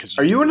because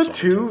are you in a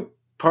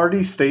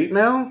two-party state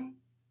now?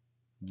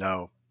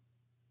 No,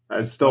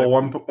 It's still a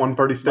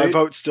one-party state. My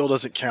vote still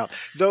doesn't count,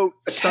 though.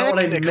 That's not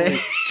what I meant.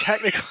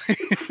 Technically,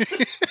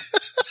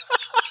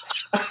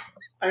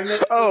 I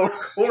meant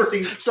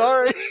recording.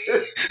 Sorry.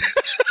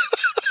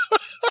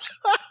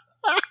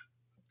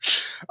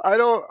 I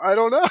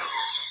don't know.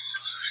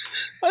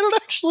 I don't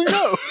actually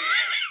know.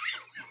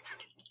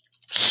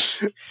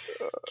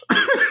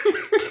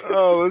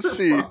 Let's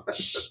see.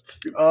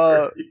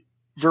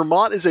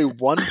 Vermont is a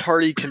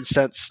one-party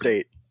consent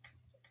state.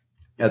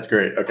 That's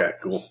great. Okay,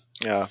 cool.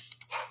 Yeah.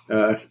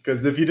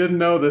 Because if you didn't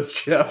know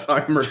this, Jeff,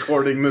 I'm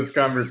recording this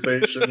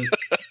conversation.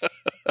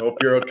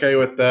 Hope you're okay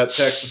with that.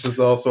 Texas is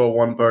also a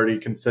one-party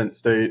consent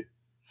state.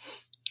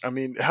 I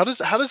mean, how does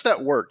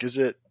that work? Is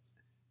it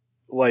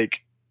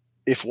like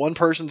if one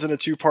person's in a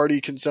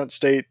two-party consent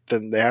state,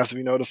 then they have to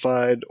be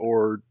notified,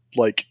 or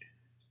like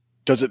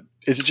is it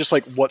just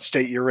like what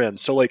state you're in?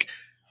 So like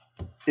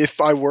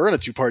if I were in a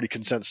two-party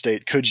consent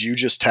state, could you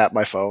just tap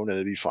my phone and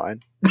it'd be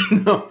fine?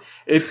 No.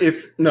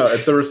 If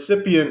the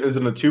recipient is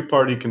in a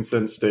two-party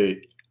consent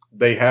state,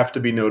 they have to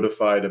be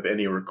notified of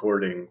any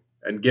recording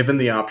and given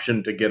the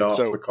option to get off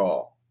the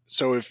call.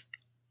 So if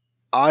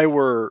I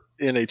were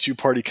in a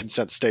two-party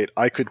consent state,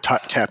 I could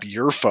tap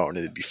your phone and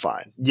it'd be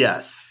fine.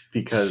 Yes,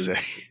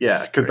 because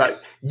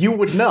you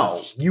would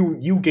know.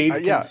 You gave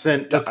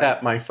consent to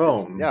tap my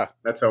phone. Yeah,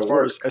 that's how it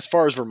works. As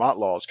far as Vermont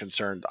law is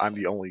concerned, I'm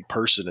the only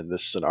person in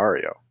this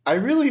scenario. I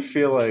really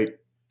feel like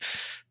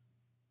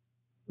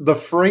the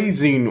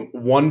phrasing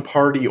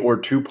one-party or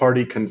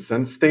two-party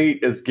consent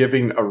state is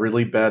giving a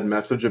really bad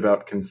message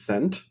about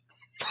consent.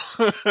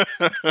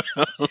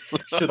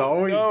 Should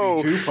always be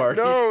two parties.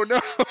 No.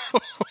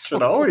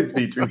 Should always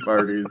be two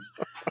parties,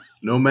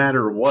 no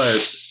matter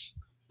what.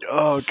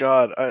 Oh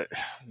God,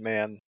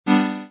 man.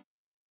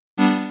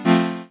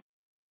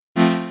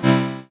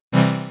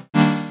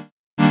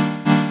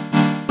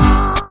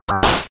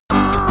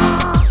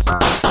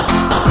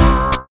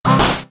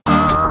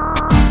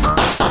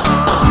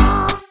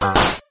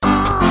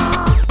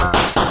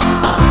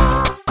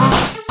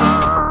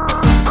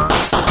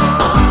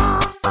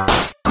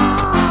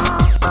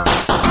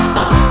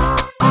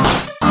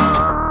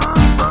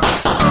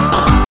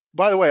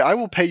 By the way, I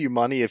will pay you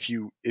money if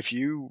you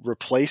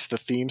replace the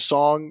theme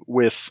song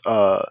with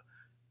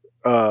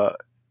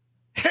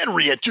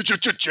Henry and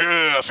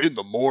Jeff in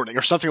the morning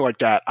or something like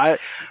that. I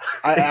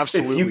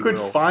absolutely if you could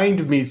will.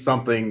 find me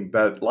something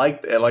that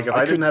like if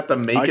I didn't have to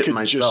make it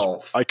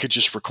myself. I could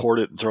just record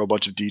it and throw a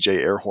bunch of DJ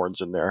air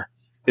horns in there.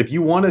 If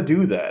you want to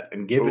do that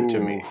and give it to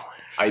me,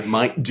 I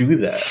might do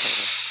that.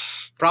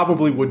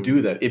 Probably would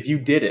do that if you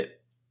did it.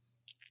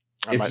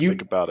 I might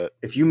think about it.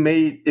 If you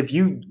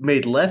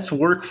made less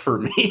work for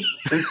me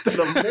instead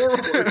of more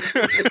work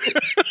for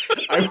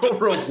me, I will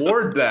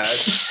reward that.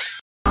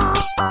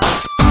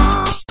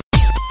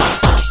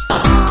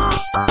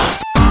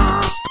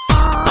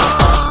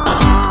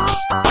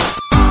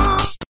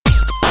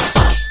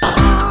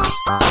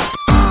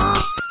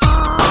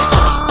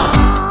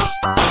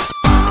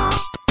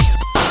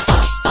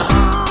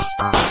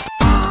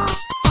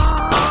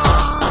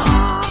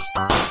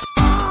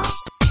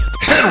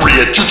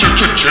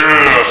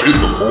 Jeff in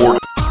the morning.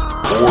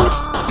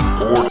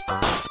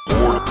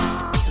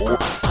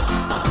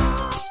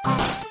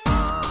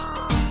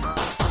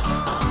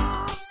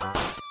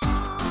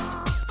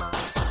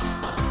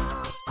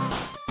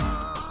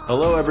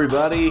 Hello,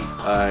 everybody.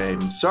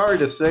 I'm sorry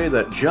to say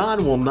that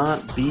John will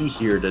not be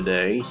here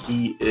today.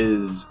 He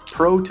is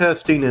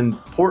protesting in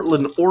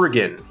Portland,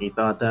 Oregon. He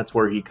thought that's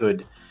where he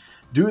could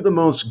do the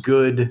most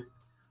good.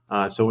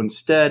 So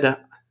instead,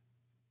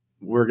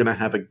 we're going to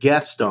have a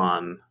guest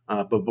on.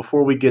 But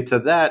before we get to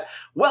that,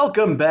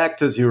 welcome back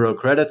to Zero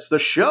Credits, the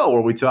show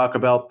where we talk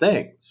about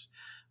things.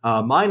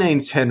 My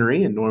name's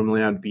Henry, and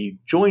normally I'd be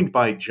joined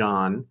by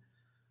John.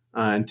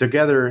 And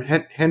together,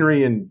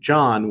 Henry and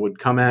John would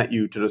come at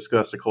you to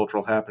discuss the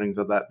cultural happenings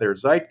of their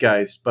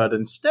zeitgeist. But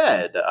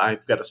instead,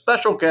 I've got a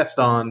special guest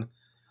on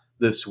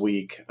this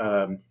week.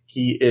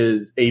 He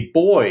is a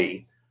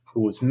boy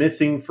who was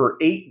missing for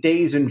 8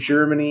 days in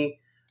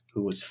Germany,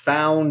 who was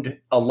found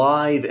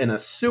alive in a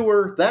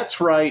sewer. That's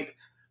right.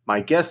 My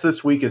guest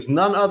this week is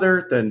none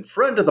other than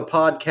friend of the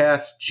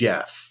podcast,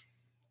 Jeff.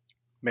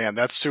 Man,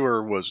 that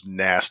sewer was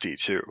nasty,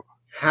 too.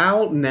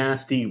 How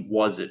nasty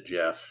was it,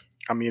 Jeff?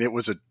 I mean, it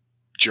was a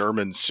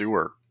German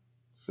sewer.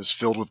 It was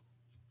filled with,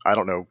 I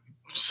don't know,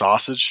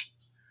 sausage.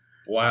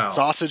 Wow.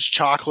 Sausage,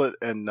 chocolate,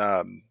 and...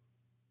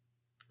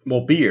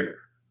 beer,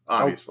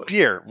 obviously. Oh,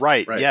 beer,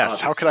 right, yes.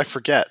 Obviously. How could I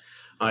forget?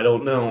 I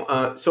don't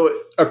know. So,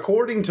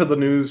 according to the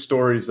news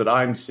stories that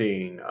I'm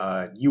seeing,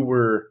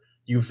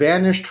 you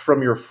vanished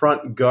from your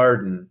front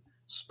garden,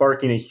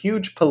 sparking a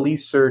huge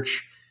police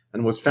search,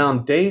 and was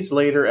found days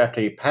later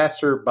after a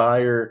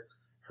passerby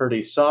heard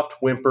a soft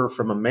whimper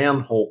from a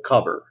manhole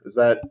cover. Is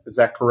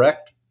that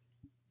correct?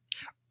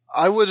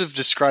 I would have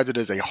described it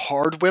as a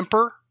hard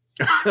whimper.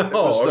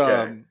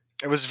 Okay.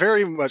 It was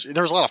very much.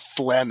 There was a lot of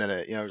phlegm in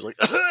it. You know, it was like.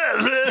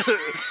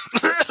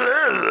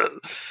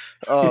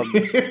 Um,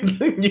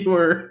 you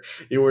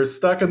were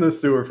stuck in the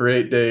sewer for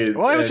 8 days.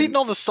 well, I was and eating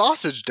all the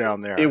sausage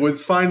down there. It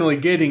was finally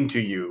getting to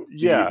you.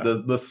 Yeah.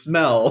 The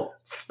smell.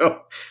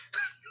 So,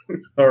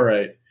 all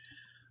right.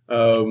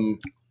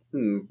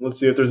 Let's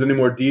see if there's any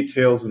more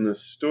details in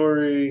this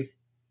story.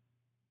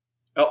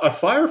 A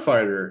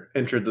firefighter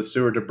entered the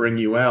sewer to bring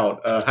you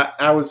out.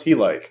 How was he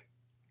like?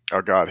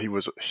 Oh God, he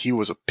was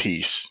a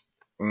piece.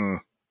 Mm.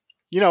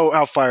 You know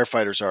how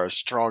firefighters are, a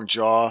strong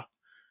jaw.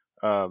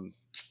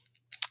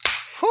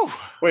 Whew.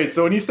 Wait,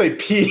 so when you say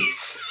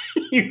piece,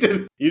 you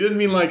didn't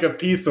mean like a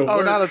piece of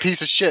work? Not a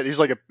piece of shit. He's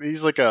a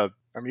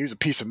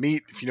piece of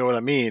meat, if you know what I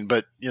mean.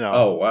 But you know.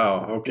 Oh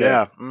wow, okay.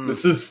 Yeah.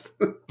 This is.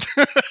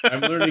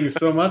 I'm learning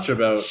so much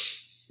about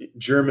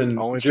German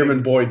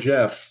boy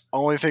Jeff.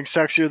 Only thing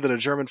sexier than a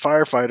German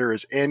firefighter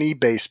is any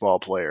baseball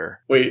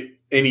player. Wait,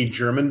 any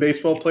German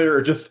baseball player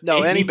or just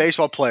any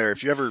baseball player?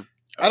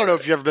 I don't know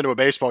if you've ever been to a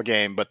baseball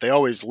game, but they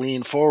always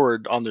lean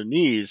forward on their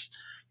knees,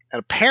 and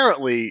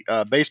apparently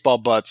baseball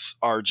butts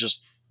are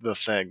just the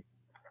thing.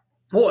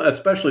 Well,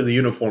 especially the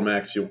uniform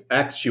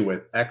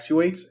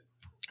accentuates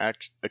Yeah.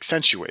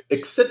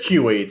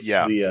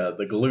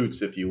 the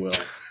glutes, if you will.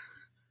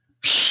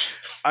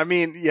 I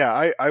mean,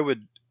 yeah, I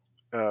would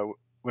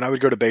when I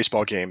would go to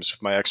baseball games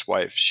with my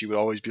ex-wife, she would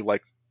always be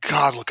like,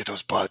 "God, look at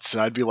those butts,"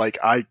 and I'd be like,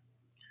 I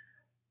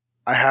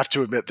have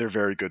to admit they're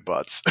very good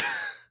butts.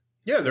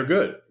 Yeah, they're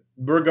good,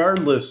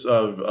 regardless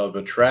of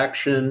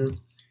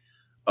attraction,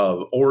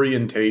 of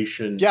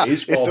orientation. Yeah,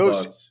 baseball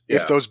butts.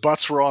 Yeah. If those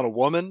butts were on a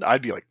woman,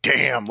 I'd be like,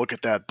 "Damn, look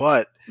at that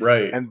butt!"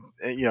 Right, and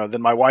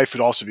then my wife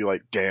would also be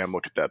like, "Damn,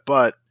 look at that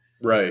butt!"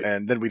 Right,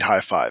 and then we'd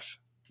high five.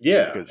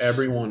 Yeah,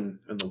 everyone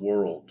in the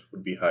world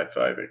would be high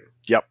fiving.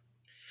 Yep.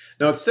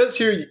 Now, it says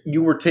here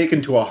you were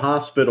taken to a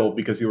hospital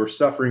because you were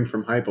suffering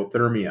from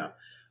hypothermia.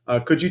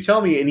 Could you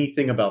tell me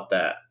anything about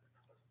that?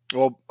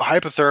 Well,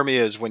 hypothermia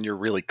is when you're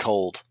really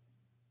cold.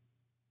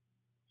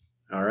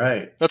 All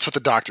right. That's what the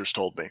doctors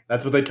told me.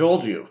 That's what they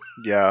told you?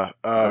 Yeah.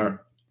 I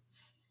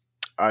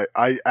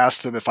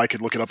asked them if I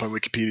could look it up on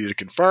Wikipedia to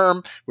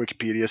confirm.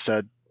 Wikipedia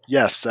said,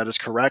 yes, that is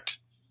correct.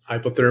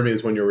 Hypothermia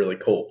is when you're really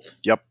cold.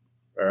 Yep.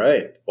 All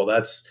right. Well,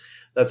 that's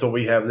what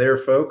we have there,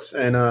 folks.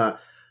 And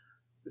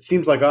it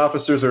seems like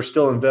officers are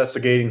still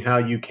investigating how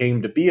you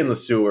came to be in the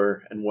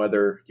sewer and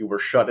whether you were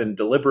shut in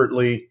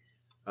deliberately.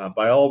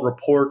 By all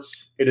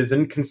reports, it is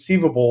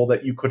inconceivable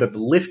that you could have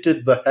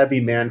lifted the heavy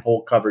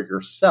manhole cover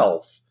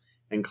yourself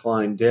and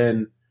climbed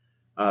in.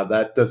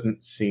 That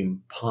doesn't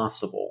seem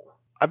possible.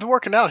 I've been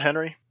working out,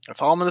 Henry.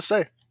 That's all I'm going to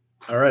say.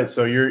 All right,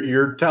 so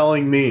you're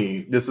telling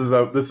me this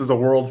is a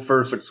world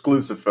first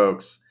exclusive,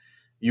 folks.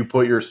 You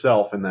put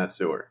yourself in that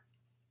sewer.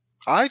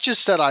 I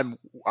just said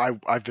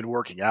I've been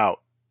working out.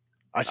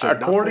 I said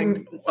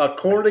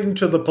according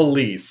to the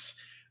police,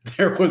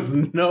 there was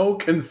no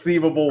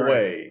conceivable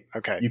way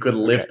you could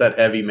lift that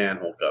heavy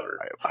manhole cover.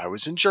 I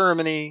was in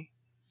Germany.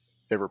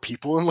 There were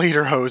people in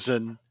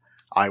Lederhosen.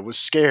 I was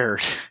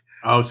scared.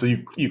 Oh, so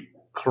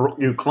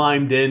you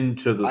climbed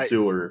into the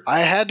sewer. I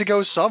had to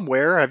go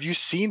somewhere. Have you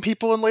seen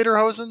people in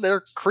Lederhosen?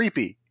 They're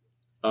creepy.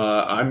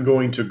 I'm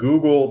going to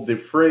Google the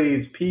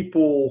phrase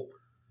 "people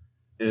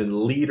in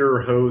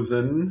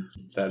Lederhosen."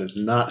 That is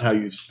not how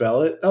you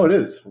spell it. Oh, it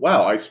is.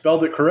 Wow, I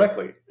spelled it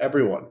correctly.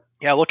 Everyone.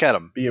 Yeah, look at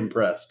them. Be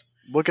impressed.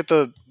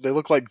 They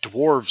look like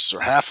dwarves or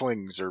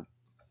halflings or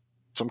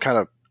some kind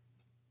of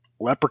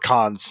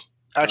leprechauns.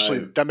 Actually,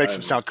 that makes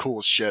them sound cool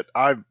as shit.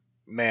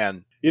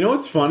 Man. You know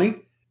what's funny?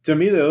 To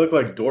me, they look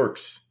like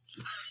dorks.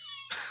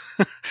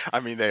 I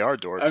mean, they are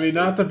dorks. I mean,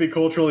 not to be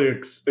culturally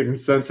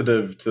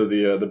insensitive to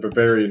the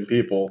Bavarian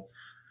people,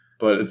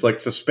 but it's like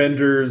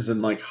suspenders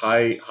and like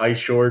high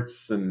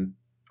shorts and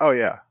oh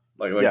yeah,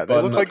 they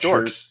look like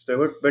shirts.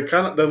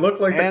 dorks. They look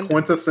like the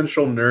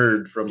quintessential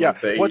nerd from the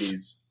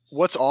 80s.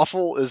 What's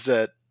awful is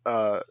that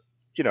at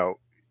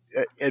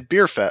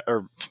Beer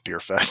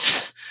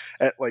Fest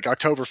at like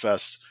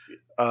Oktoberfest,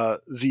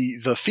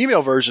 the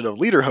female version of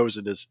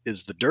Lederhosen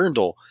is the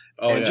dirndl,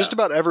 just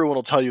about everyone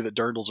will tell you that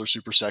dirndls are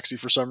super sexy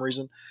for some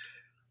reason,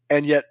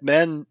 and yet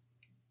men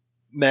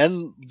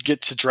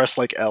get to dress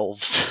like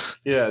elves.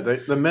 Yeah,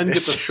 the men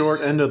get the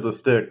short end of the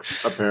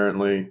sticks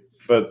apparently,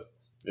 but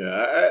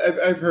yeah,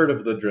 I've heard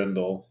of the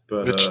dirndl,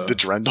 but the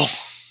dirndl.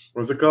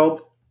 What's it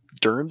called?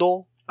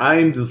 Dirndl.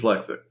 I'm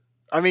dyslexic.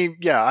 I mean,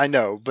 yeah, I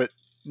know, but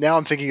now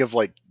I'm thinking of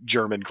like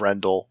German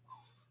Grendel.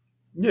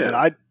 Yeah,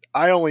 and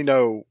I only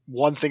know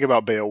one thing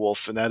about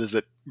Beowulf, and that is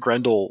that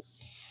Grendel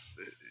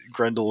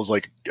is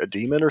like a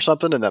demon or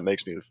something, and that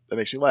makes me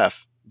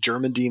laugh.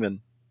 German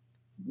demon.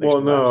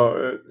 Well,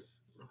 no,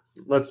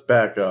 let's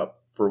back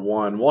up for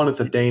one. One, it's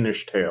a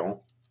Danish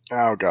tale.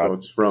 Oh God! So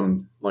it's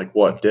from like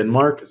what,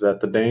 Denmark? Is that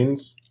the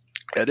Danes?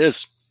 It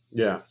is.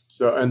 Yeah.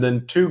 So and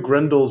then two,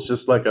 Grendel's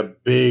just like a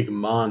big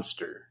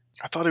monster.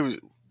 I thought he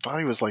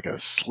was like a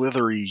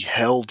slithery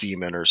hell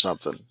demon or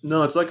something.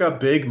 No, it's like a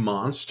big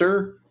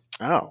monster.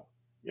 Oh.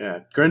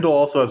 Yeah. Grendel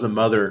also has a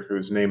mother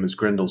whose name is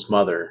Grendel's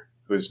mother,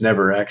 who is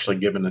never actually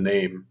given a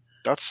name.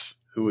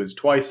 Who is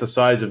twice the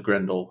size of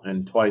Grendel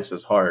and twice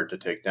as hard to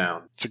take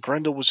down. So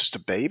Grendel was just a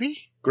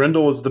baby?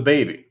 Grendel was the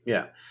baby,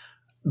 yeah.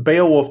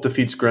 Beowulf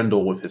defeats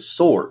Grendel with his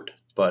sword,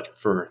 but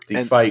for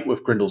the fight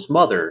with Grendel's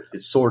mother,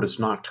 his sword is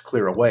knocked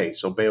clear away,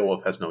 so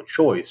Beowulf has no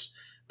choice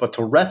but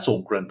to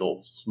wrestle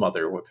Grendel's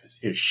mother with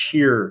his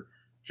sheer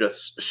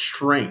just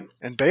strength.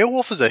 And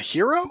Beowulf is a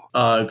hero?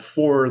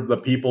 For the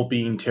people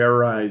being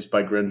terrorized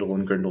by Grendel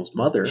and Grendel's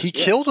mother. He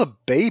killed a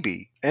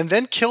baby, and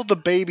then killed the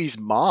baby's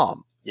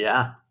mom.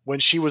 Yeah. When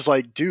she was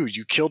like, dude,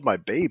 you killed my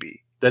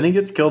baby. Then he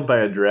gets killed by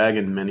a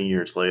dragon many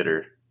years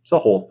later. It's a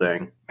whole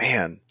thing.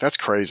 Man, that's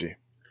crazy.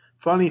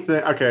 Funny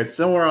thing. Okay,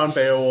 so we're on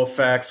Beowulf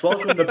Facts.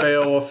 Welcome to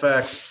Beowulf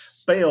Facts.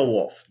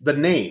 Beowulf, the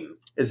name,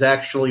 is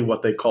actually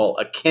what they call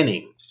a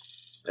kenning.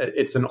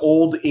 It's an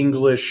old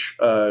English,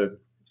 what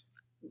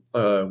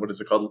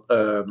is it called?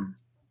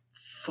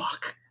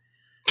 Fuck.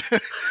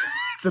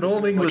 It's an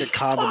old English... Like a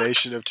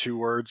combination of two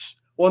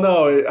words? Well,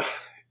 no.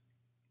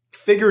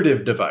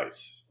 Figurative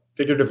device.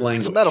 Figurative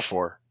language. It's a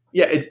metaphor.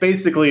 Yeah, it's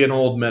basically an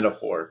old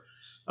metaphor.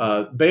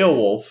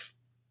 Beowulf,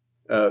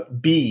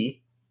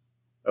 B,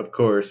 of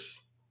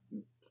course,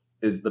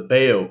 is the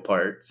Beo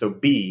part. So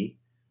B,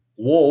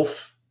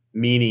 wolf,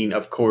 meaning,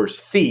 of course,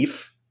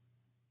 thief,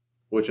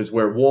 which is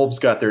where wolves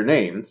got their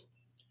names.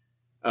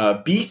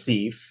 B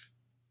thief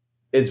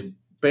is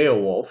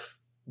Beowulf,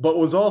 but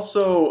was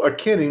also a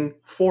kenning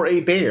for a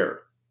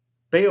bear.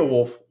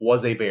 Beowulf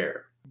was a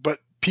bear. But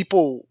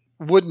people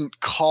wouldn't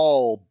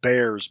call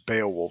bears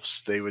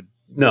Beowulfs. They would...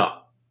 No.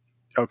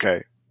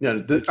 Okay.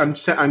 No, I'm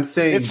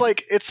saying it's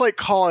like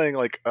calling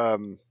like a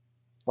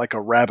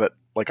rabbit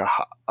like a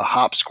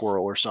hop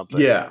squirrel or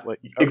something. Yeah, like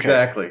okay.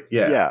 Exactly.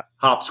 Yeah,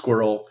 hop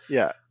squirrel.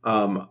 Yeah.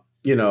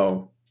 You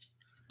know,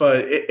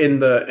 but in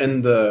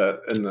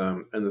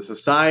the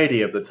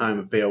society of the time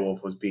of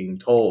Beowulf was being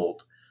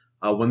told,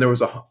 when there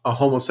was a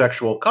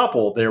homosexual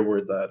couple, there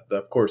were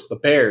of course the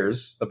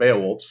bears, the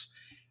Beowulfs,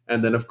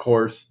 and then of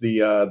course the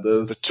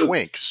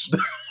twinks.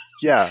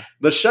 Yeah,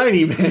 the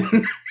shiny men,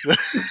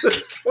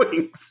 the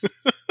twinks.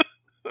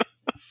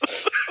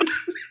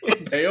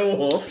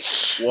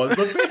 Beowulf was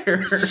a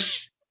bear.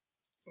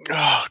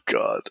 Oh,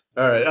 God.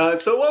 All right.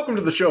 So welcome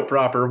to the show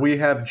proper. We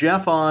have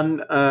Jeff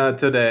on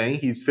today.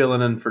 He's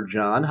filling in for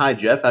John. Hi,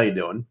 Jeff. How you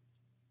doing?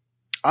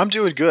 I'm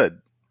doing good.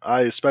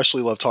 I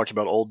especially love talking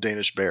about old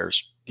Danish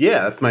bears.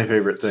 Yeah, that's my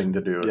favorite thing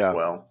to do as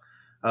well.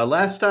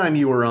 Last time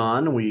you were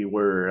on, we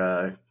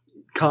were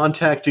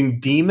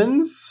contacting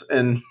demons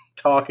and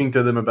talking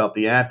to them about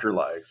the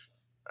afterlife.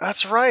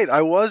 That's right.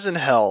 I was in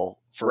hell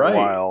for a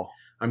while.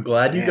 I'm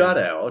glad you got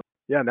out.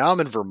 Yeah, now I'm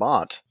in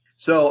Vermont.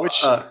 So,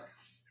 which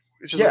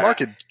is a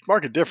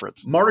market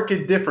difference.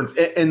 Market difference.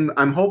 And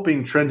I'm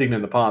hoping trending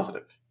in the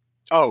positive.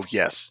 Oh,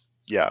 yes.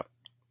 Yeah.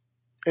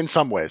 In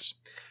some ways.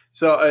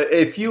 So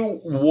if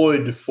you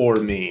would, for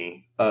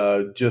me,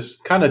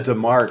 just kind of to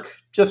mark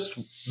just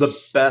the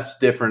best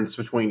difference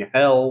between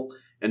hell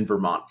and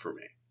Vermont for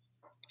me.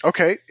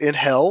 Okay. In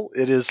hell,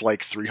 it is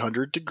like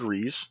 300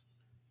 degrees.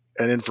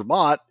 And in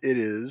Vermont, it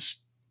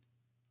is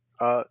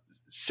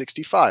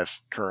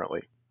 65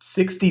 currently.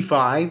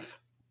 65?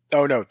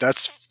 Oh, no.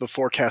 That's the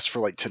forecast for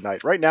like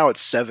tonight. Right now, it's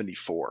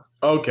 74.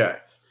 Okay.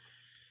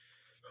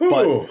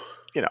 But,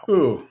 you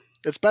know,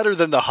 it's better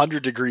than the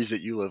 100 degrees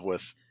that you live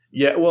with.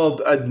 Yeah, well,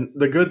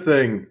 the good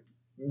thing,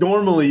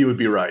 normally you would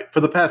be right.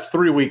 For the past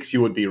 3 weeks, you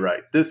would be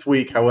right. This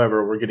week,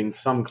 however, we're getting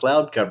some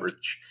cloud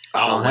coverage.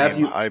 Oh,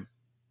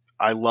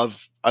 I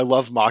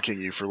love mocking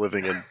you for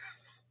living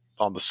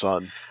on the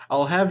sun.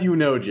 I'll have you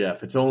know,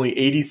 Jeff, it's only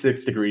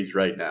 86 degrees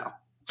right now.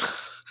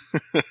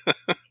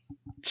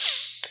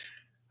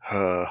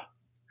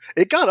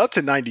 It got up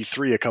to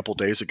 93 a couple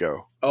days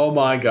ago. Oh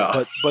my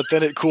God. But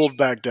then it cooled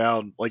back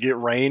down. Like it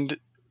rained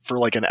for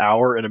like an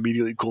hour and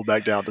immediately cooled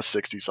back down to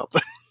 60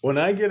 something. When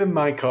I get in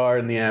my car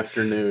in the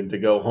afternoon to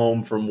go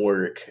home from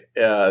work,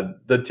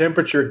 the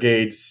temperature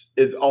gauge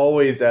is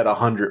always at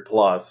 100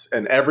 plus,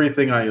 and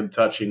everything I am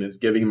touching is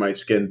giving my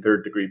skin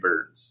third-degree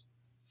burns.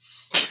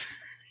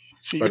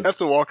 So you have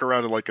to walk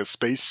around in like a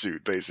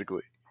spacesuit,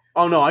 basically.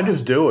 Oh, no, I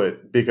just do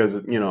it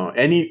because, you know,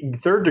 any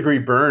third-degree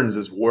burns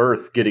is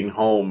worth getting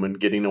home and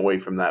getting away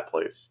from that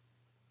place.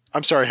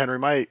 I'm sorry, Henry.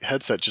 My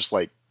headset just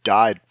like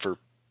died for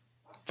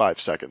 5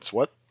 seconds.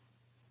 What?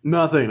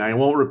 Nothing. I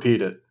won't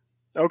repeat it.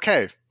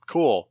 Okay,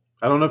 cool.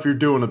 I don't know if you're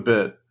doing a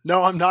bit.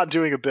 No, I'm not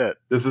doing a bit.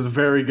 This is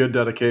very good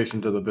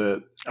dedication to the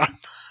bit. I'm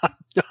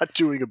not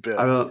doing a bit.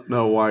 I don't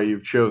know why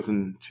you've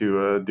chosen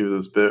to do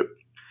this bit.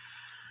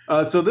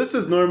 So this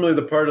is normally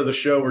the part of the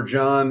show where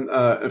John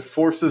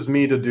forces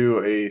me to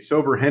do a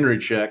sober Henry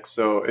check.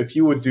 So if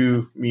you would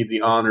do me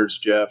the honors,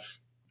 Jeff.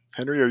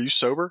 Henry, are you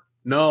sober?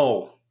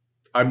 No,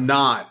 I'm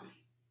not.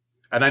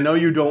 And I know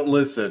you don't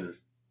listen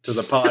to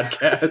the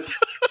podcast.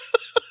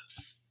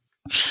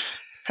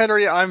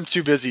 Henry, I'm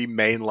too busy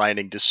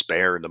mainlining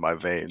despair into my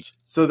veins.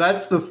 So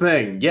that's the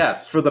thing.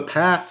 Yes, for the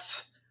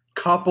past,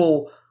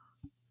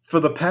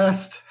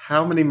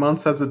 how many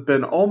months has it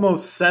been?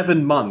 Almost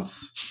 7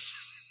 months.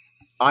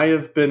 I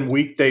have been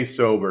weekday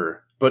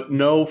sober, but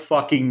no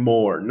fucking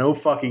more, no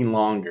fucking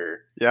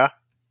longer. Yeah?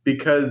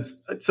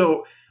 Because,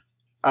 so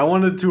I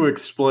wanted to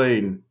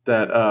explain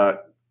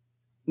that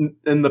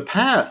in the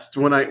past,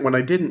 when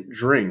I didn't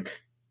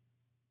drink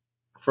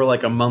for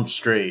like a month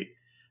straight,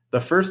 the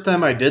first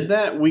time I did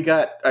that,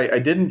 I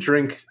didn't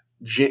drink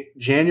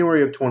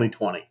January of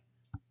 2020.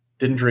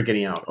 Didn't drink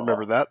any alcohol.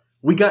 Remember that?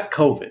 We got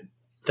COVID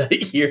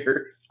that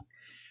year.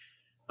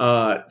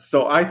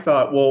 So I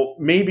thought, well,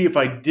 maybe if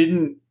I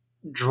didn't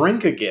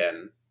drink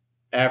again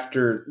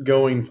after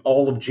going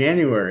all of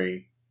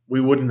January, we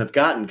wouldn't have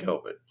gotten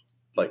COVID.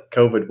 Like,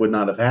 COVID would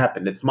not have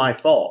happened. It's my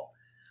fault.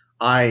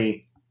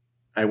 I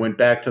went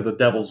back to the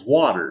devil's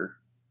water.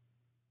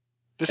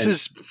 This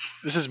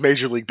is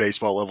Major League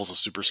Baseball levels of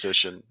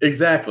superstition.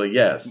 Exactly,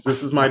 yes.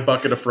 This is my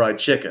bucket of fried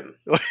chicken.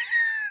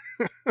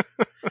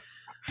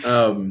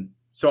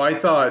 So I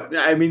thought,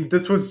 I mean,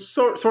 this was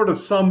sort of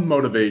some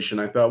motivation.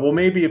 I thought, well,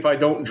 maybe if I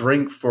don't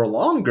drink for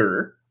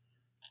longer,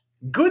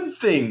 good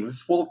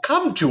things will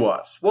come to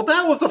us. Well,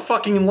 that was a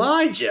fucking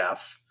lie,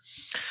 Jeff.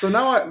 So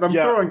now I'm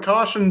throwing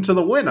caution to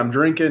the wind. I'm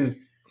drinking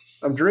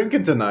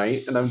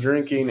tonight, and I'm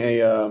drinking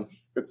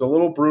it's a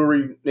little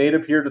brewery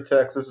native here to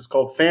Texas. It's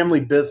called Family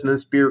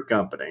Business Beer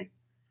Company.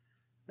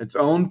 It's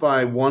owned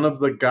by one of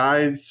the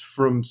guys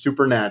from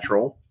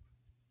Supernatural.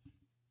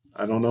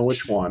 I don't know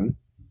which one.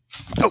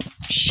 Oh,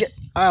 shit.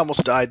 I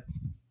almost died.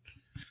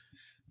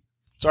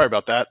 Sorry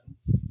about that.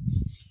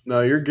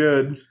 No, you're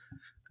good.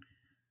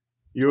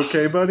 You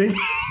okay, buddy?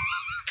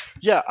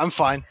 Yeah, I'm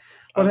fine.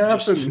 What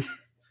happened?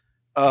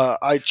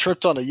 I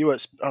tripped on a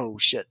US... Oh,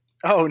 shit.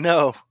 Oh,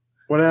 no.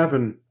 What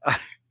happened?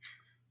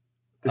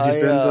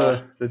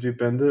 Did you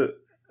bend it?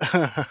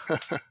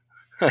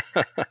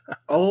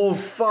 Oh,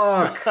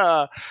 fuck.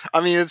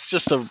 I mean, it's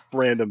just a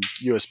random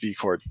USB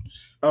cord.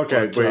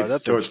 Okay, but, wait.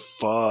 That thing's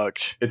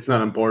fucked. It's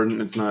not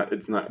important. It's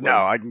not. No,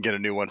 I can get a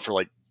new one for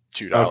like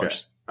 $2. Okay,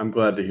 I'm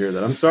glad to hear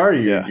that. I'm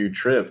sorry you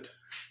tripped.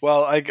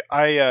 Well,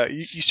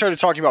 you started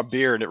talking about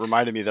beer, and it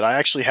reminded me that I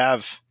actually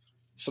have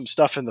some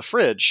stuff in the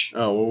fridge.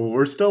 Oh, well,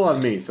 we're still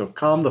on me, so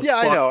calm the fuck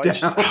down. Yeah, I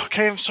know.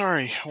 Okay, I'm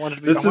sorry. I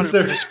wanted to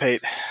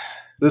participate.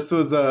 This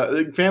was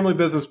a Family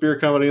Business Beer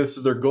Company. This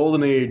is their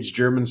Golden Age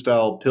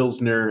German-style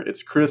Pilsner.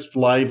 It's crisp,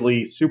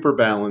 lively, super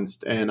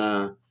balanced,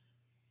 and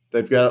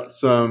they've got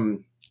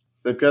some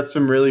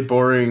really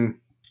boring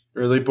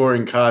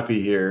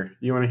copy here.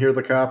 You want to hear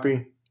the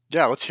copy?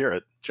 Yeah, let's hear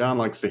it. John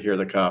likes to hear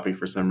the copy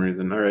for some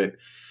reason. All right.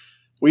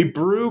 We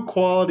brew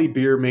quality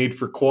beer made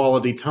for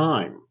quality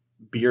time.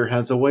 Beer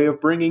has a way of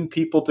bringing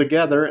people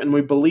together, and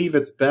we believe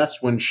it's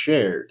best when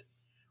shared.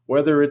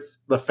 Whether it's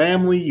the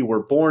family you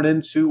were born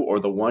into or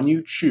the one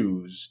you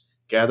choose,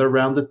 gather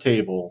round the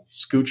table,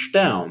 scooch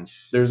down.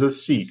 There's a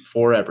seat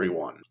for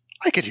everyone.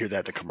 I could hear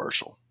that in a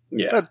commercial.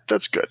 Yeah.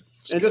 That's good.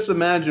 And just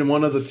imagine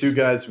one of the two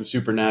guys from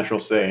Supernatural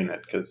saying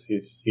it, because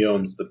he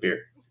owns the beer.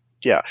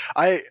 Yeah.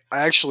 I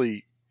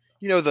actually,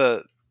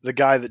 the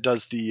guy that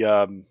does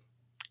the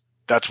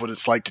that's what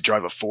it's like to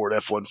drive a Ford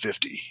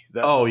F-150.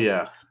 Oh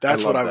yeah,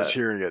 that's what I was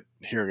hearing it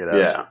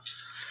as.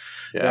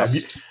 Yeah.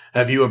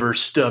 Have you ever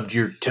stubbed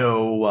your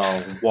toe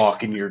while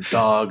walking your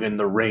dog in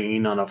the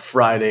rain on a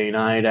Friday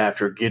night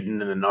after getting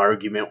in an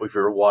argument with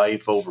your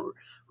wife over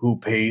who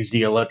pays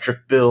the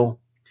electric bill?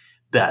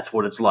 That's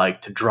what it's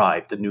like to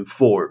drive the new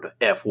Ford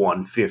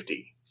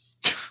F-150.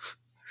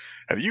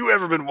 Have you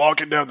ever been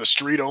walking down the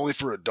street only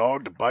for a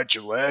dog to bite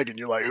your leg, and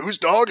you're like, whose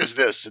dog is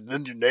this? And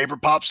then your neighbor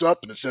pops up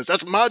and it says,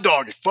 that's my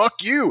dog. Fuck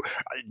you.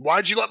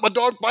 Why'd you let my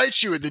dog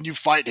bite you? And then you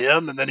fight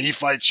him, and then he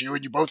fights you,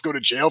 and you both go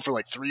to jail for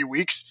like 3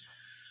 weeks.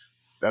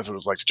 That's what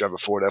it's like to drive a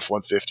Ford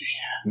F-150.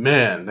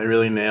 Man, they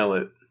really nail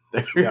it.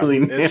 They really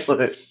nail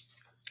it.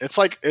 It's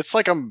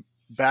like I'm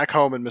back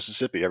home in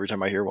Mississippi every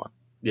time I hear one.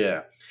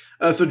 Yeah.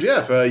 So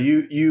Jeff,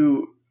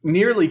 you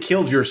nearly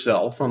killed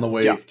yourself on the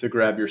way to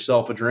grab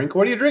yourself a drink.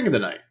 What are you drinking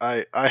tonight?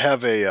 I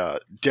have a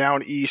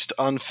Down East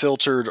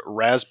unfiltered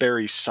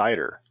raspberry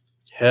cider.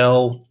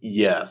 Hell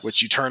yes.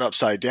 Which you turn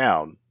upside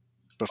down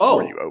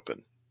before you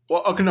open.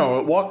 Well, okay,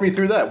 no, walk me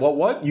through that.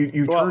 What?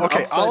 You turn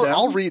upside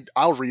down?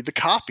 I'll read the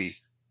copy.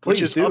 Please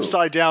which is do.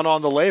 Upside down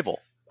on the label.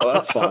 Oh,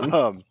 that's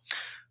fun.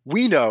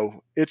 We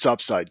know it's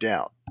upside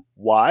down.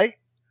 Why?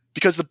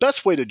 Because the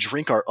best way to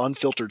drink our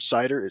unfiltered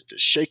cider is to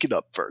shake it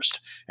up first.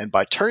 And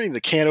by turning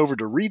the can over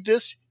to read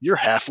this, you're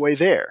halfway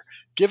there.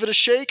 Give it a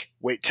shake,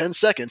 wait 10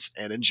 seconds,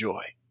 and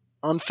enjoy.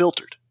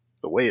 Unfiltered,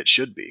 the way it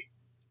should be.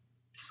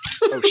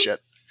 Oh, shit.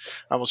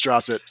 I almost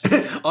dropped it.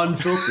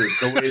 Unfiltered,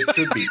 the way it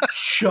should be.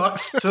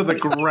 Chucks to the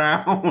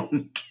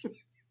ground.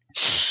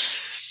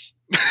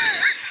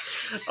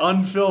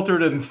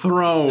 Unfiltered and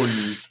thrown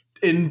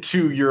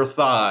into your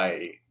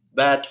thigh.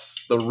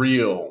 That's the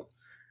real.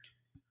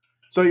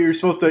 So you're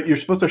supposed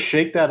to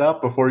shake that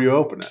up before you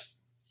open it.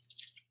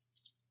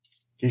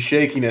 He's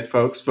shaking it,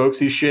 folks. Folks,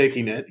 he's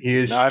shaking it.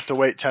 Now I have to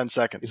wait 10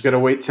 seconds. He's got to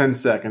wait 10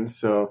 seconds,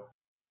 so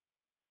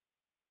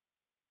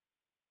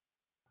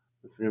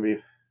it's going to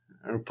be...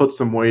 I'll put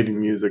some waiting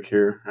music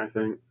here, I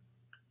think.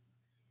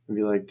 It'll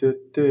be like...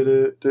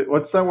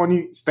 What's that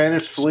one?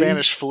 Spanish Flea?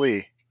 Spanish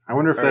Flea. I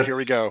wonder if that's... Here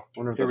we go.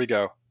 Here we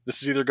go.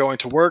 This is either going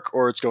to work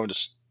or it's going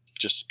to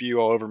just spew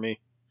all over me.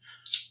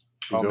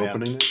 He's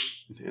opening it?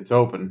 It's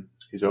open.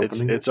 He's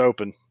opening It's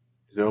open.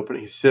 He's open.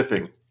 He's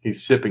sipping.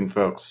 He's sipping,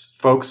 folks.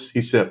 Folks,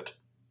 he sipped.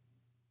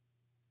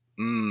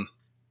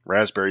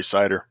 Raspberry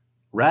cider.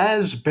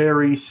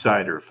 Raspberry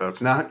cider,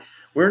 folks. Now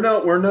we're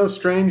no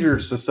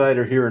strangers to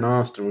cider here in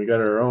Austin. We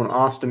got our own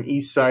Austin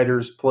East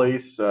Cider's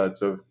place.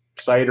 It's a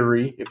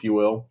cidery, if you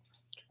will.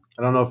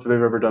 I don't know if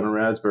they've ever done a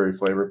raspberry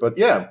flavor, but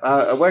yeah,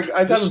 I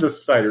got into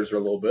ciders for a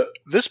little bit.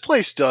 This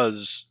place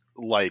does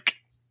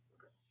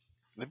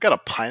they've got a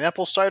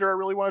pineapple cider I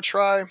really want to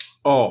try.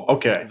 Oh,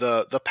 okay.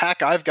 The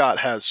pack I've got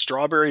has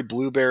strawberry,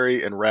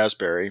 blueberry, and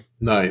raspberry.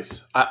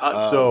 Nice.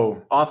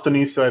 So Austin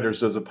East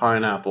Ciders does a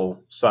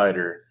pineapple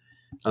cider,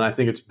 and I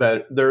think it's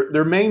better.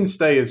 Their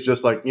mainstay is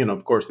just like,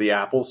 of course, the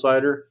apple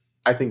cider.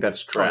 I think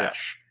that's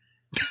trash.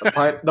 Oh,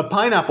 yeah. The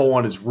pineapple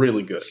one is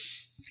really good.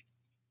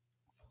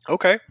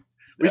 Okay.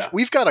 Yeah.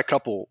 We've got a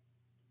couple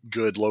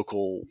good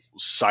local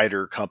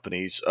cider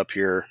companies up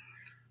here.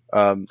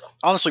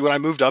 Honestly, when I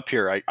moved up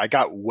here, I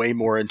got way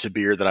more into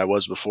beer than I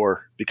was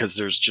before because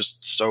there's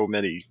just so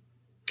many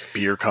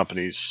beer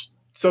companies.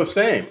 So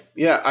same.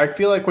 Yeah, I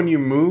feel like when you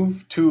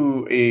move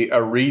to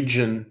a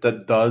region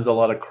that does a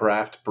lot of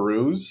craft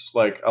brews,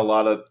 like a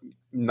lot of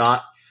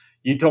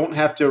you don't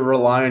have to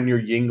rely on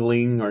your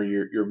Yingling or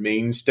your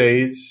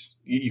mainstays.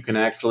 You can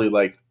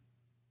actually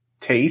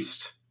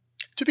taste.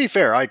 To be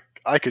fair, I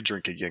could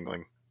drink a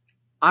Yingling.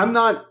 I'm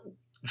not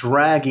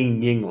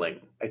dragging Yingling.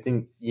 I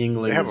think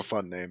Yingling. They have a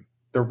fun name.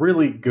 They're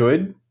really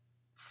good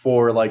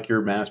for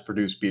your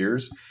mass-produced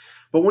beers,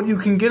 but when you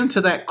can get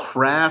into that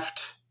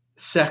craft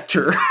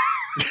sector,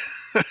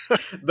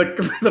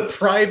 the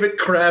private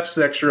craft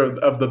sector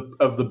of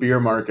the beer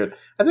market,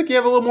 I think you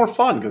have a little more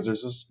fun because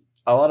there's just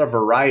a lot of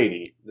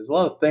variety. There's a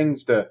lot of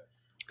things to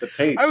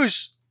taste.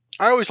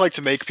 I always like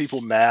to make people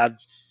mad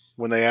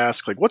when they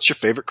ask what's your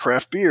favorite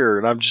craft beer,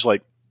 and I'm just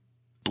like,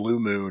 Blue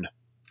Moon.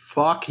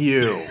 Fuck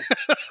you.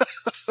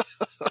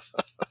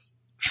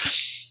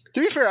 To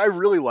be fair, I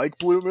really like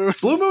Blue Moon.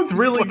 Blue Moon's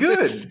really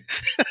good,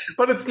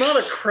 but it's not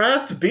a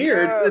craft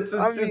beer. Yeah,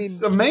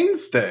 it's a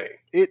mainstay.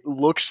 It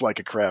looks like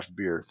a craft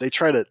beer. They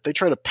try to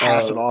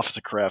pass it off as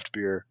a craft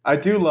beer. I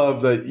do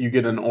love that you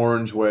get an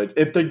orange wedge.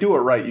 If they do it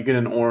right, you get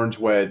an orange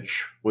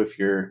wedge with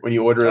when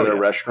you order at a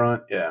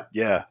restaurant. Yeah.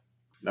 Yeah.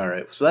 All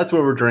right. So that's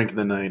what we're drinking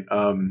tonight.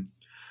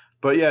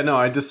 But yeah, no,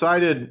 I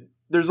decided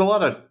there's a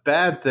lot of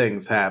bad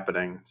things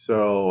happening,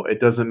 so it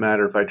doesn't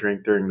matter if I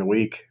drink during the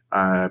week.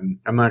 I'm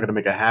not going to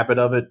make a habit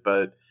of it,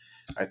 but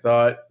I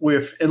thought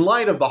in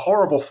light of the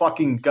horrible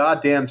fucking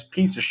goddamn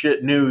piece of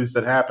shit news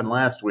that happened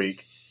last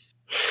week,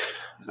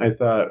 I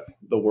thought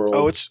the world...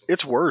 Oh,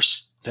 it's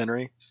worse,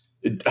 Henry.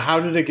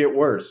 How did it get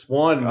worse?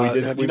 One,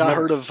 have you not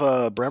heard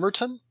of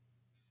Bremerton?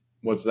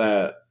 What's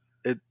that?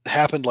 It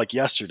happened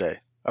yesterday.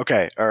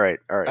 Okay, all right.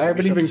 I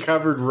haven't even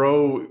covered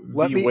Roe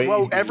v. Wade.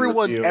 Well,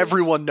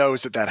 everyone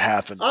knows that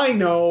happened. I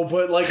know,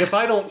 but if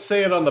I don't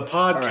say it on the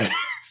podcast, right.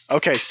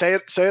 Okay, say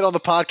it on the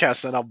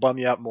podcast, then I'll bum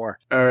you out more.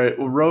 All right.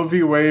 Well, Roe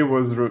v. Wade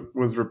was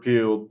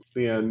repealed.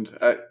 The end.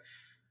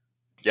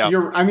 Yeah.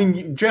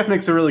 Jeff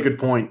makes a really good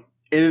point.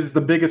 It is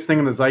the biggest thing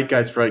in the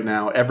zeitgeist right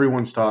now.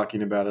 Everyone's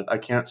talking about it. I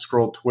can't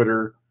scroll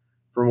Twitter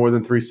for more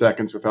than 3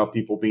 seconds without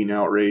people being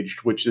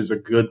outraged, which is a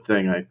good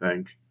thing, I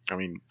think.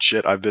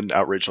 Shit, I've been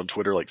outraged on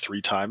Twitter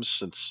 3 times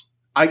since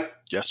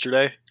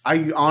yesterday.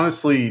 I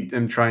honestly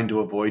am trying to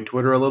avoid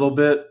Twitter a little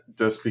bit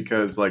just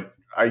because I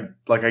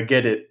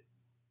get it.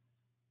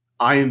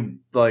 I am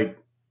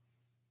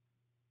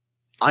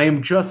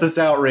just as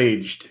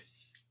outraged,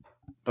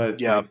 but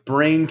my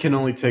brain can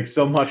only take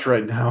so much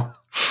right now.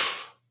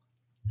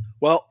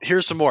 Well,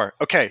 here's some more.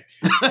 Okay.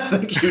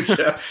 Thank you,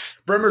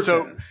 Jeff.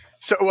 Bremerton.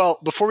 So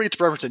before we get to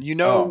Bremerton,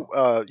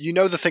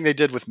 the thing they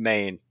did with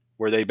Maine,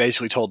 where they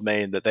basically told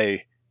Maine that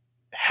they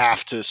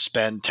have to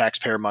spend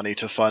taxpayer money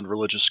to fund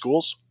religious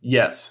schools.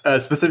 Yes,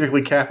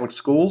 specifically Catholic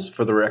schools,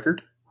 for the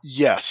record.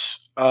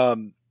 Yes,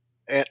 and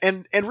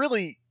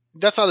really,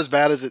 that's not as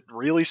bad as it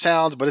really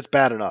sounds, but it's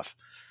bad enough.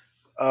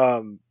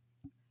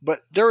 But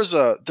there was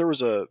a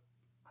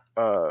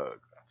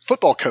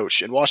football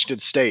coach in Washington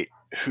State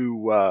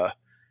who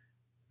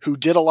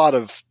did a lot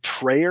of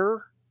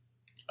prayer.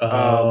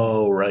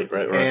 Right.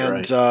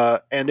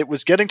 And it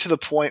was getting to the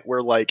point where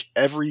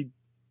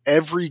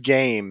every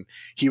game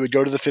he would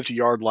go to the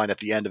 50-yard line at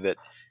the end of it,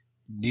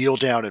 kneel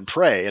down and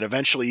pray, and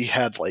eventually he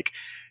had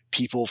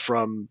people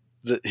from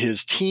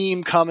his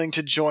team coming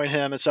to join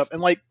him and stuff,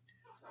 and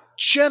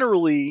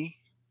generally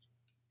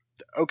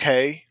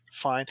okay,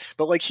 fine,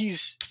 but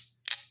he's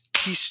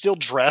still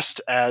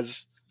dressed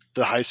as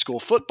the high school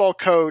football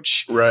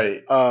coach,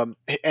 right? And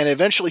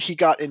eventually he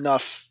got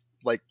enough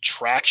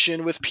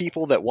traction with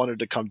people that wanted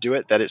to come do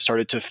it that it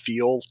started to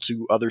feel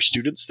to other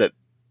students that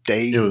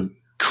they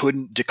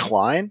couldn't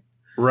decline,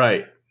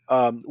 right?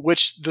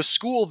 Which the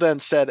school then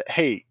said,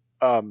 hey,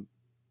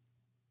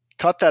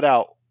 cut that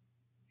out,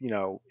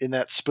 in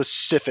that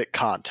specific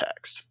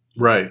context,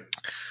 right?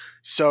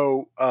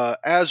 So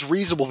as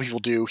reasonable people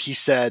do, he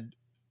said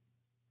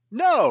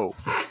no.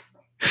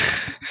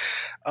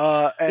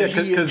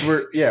 Because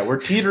we're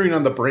teetering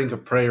on the brink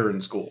of prayer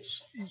in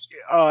schools.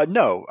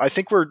 No, I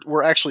think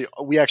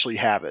we actually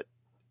have it.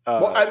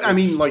 Well, I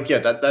mean, like, yeah,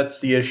 that's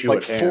the issue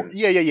like at hand.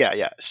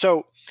 yeah.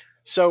 So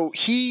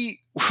he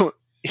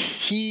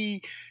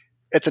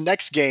at the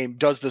next game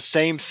does the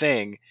same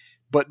thing,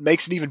 but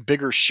makes an even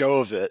bigger show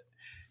of it,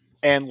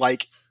 and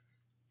like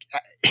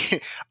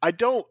I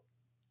don't.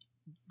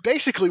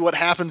 Basically, what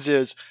happens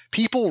is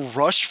people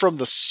rush from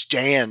the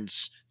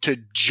stands to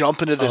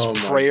jump into this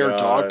prayer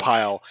dog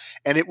pile,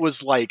 and it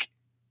was like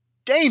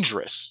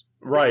dangerous.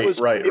 Right.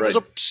 It was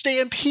a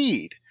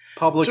stampede.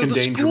 Public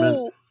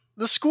endangerment.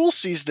 The school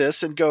sees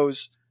this and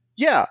goes,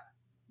 "Yeah,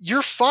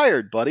 you're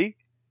fired, buddy.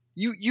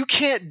 You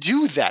can't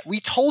do that. We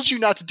told you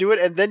not to do it,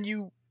 and then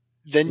you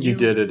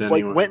did it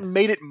anyway. Like went and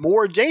made it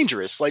more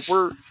dangerous. Like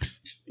you're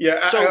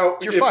if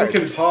fired." we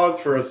can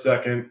pause for a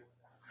second,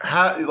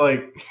 how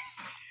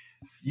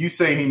you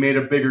saying he made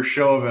a bigger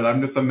show of it? I'm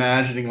just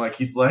imagining like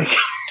he's like,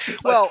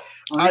 well,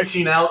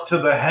 reaching out to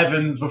the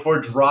heavens before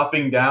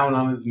dropping down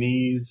on his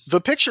knees.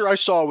 The picture I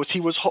saw was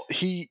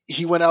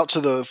he went out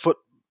to the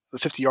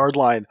 50-yard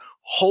line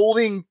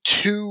holding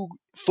 2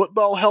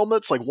 football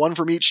helmets, like one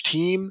from each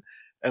team,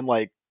 and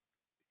like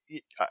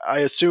I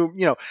assume,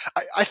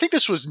 I think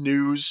this was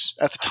news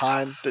at the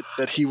time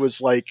that he was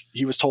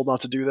told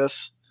not to do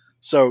this.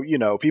 So,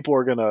 people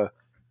are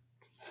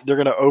they're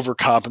gonna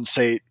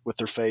overcompensate with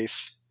their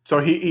faith. So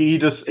he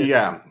just he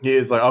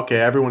is like, okay,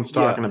 everyone's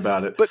talking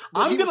about it, but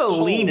I'm gonna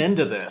lean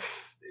into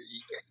this.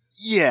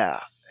 Yeah,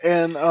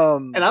 and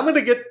I'm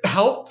gonna get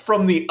help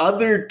from the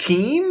other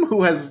team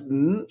who has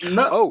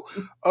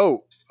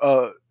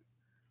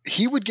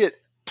he would get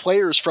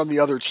players from the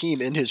other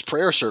team in his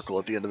prayer circle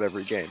at the end of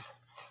every game.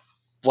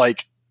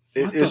 Like,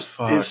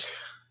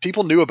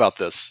 people knew about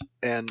this,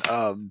 and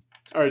all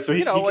right, so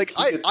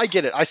I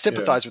get it. I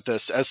sympathize with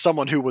this as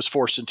someone who was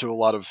forced into a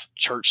lot of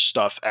church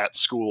stuff at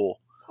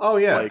school. Oh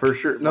yeah, for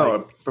sure.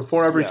 No,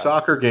 before every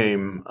soccer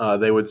game,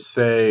 they would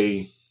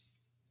say,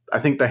 I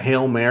think the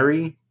Hail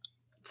Mary,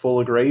 full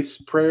of grace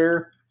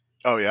prayer.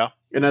 Oh yeah.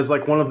 And as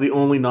like one of the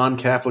only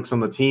non-Catholics on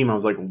the team, I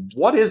was like,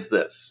 what is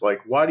this?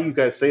 Like, why do you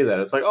guys say that?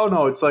 It's like, oh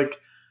no, it's like,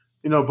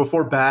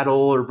 before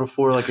battle or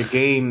before like a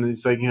game,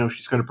 it's like,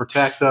 she's going to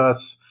protect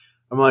us.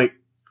 I'm like,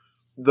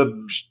 the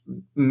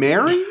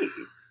Mary?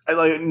 I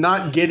like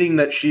not getting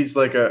that she's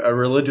like a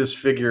religious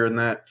figure in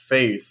that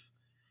faith.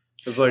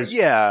 It's like,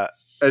 yeah.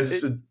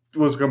 It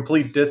was a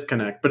complete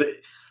disconnect, but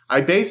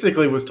I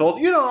basically was told,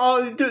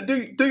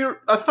 do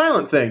a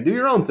silent thing, do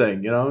your own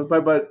thing,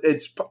 but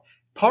it's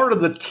part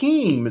of the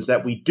team is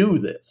that we do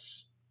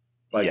this.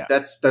 Like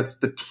that's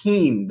the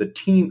team. The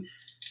team.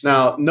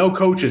 Now, no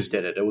coaches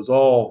did it. It was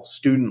all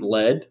student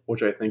led,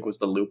 which I think was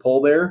the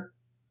loophole there.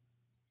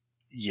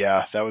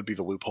 Yeah, that would be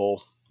the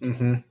loophole.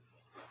 Mm-hmm.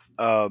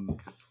 All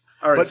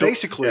right, but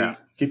basically,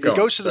 it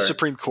goes to the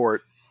Supreme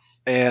Court,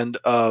 and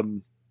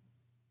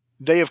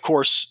they, of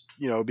course,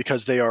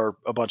 because they are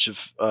a bunch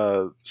of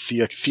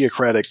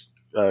theocratic,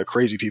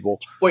 crazy people.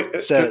 Wait,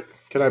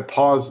 can I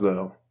pause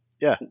though?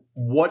 Yeah.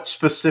 What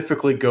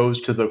specifically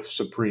goes to the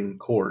Supreme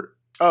Court?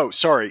 Oh,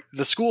 sorry.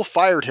 The school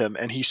fired him,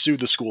 and he sued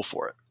the school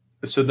for it.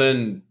 So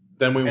then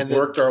we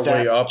worked our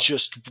way up.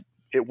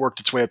 It worked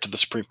its way up to the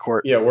Supreme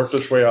Court. Yeah, worked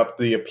its way up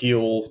the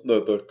appeal,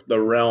 the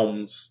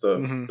realms,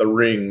 the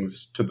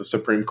rings to the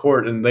Supreme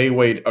Court, and they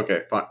weighed.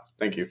 Okay, fine.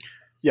 Thank you.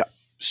 Yeah.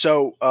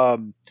 So I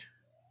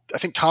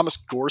think Thomas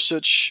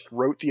Gorsuch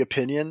wrote the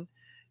opinion,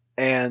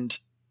 and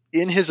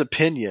in his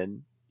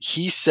opinion,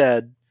 he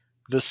said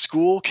the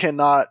school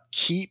cannot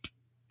keep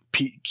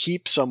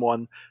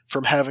someone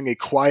from having a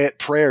quiet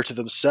prayer to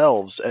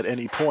themselves at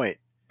any point.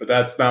 But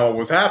that's not what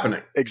was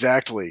happening.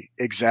 Exactly.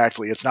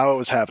 It's not what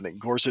was happening.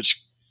 Gorsuch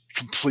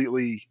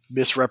completely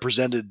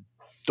misrepresented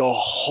the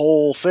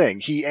whole thing.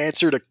 He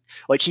answered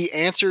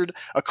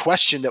a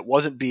question that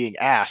wasn't being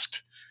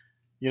asked.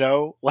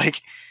 And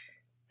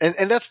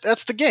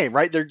that's the game,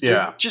 right?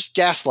 They're just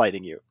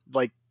gaslighting you.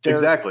 Like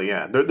exactly,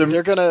 yeah.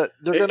 They're gonna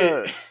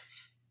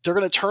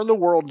turn the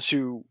world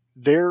into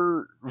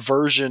their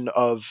version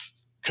of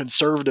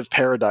conservative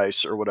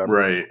paradise or whatever,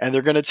 right? And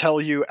they're gonna tell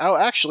you, oh,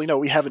 actually, no,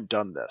 we haven't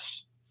done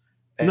this.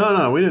 And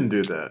no, we didn't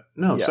do that.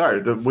 No,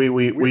 sorry,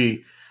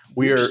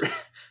 we are.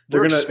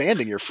 They're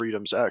expanding your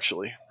freedoms,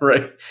 actually.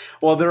 Right.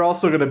 Well, they're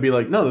also going to be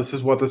like, no, this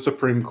is what the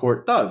Supreme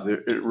Court does.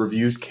 It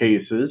reviews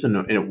cases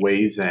and it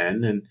weighs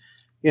in, and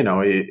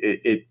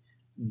it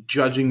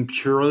judging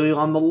purely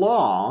on the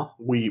law,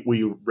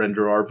 we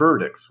render our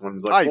verdicts.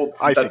 One's like,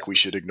 I think we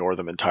should ignore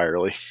them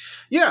entirely.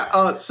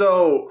 Yeah.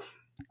 So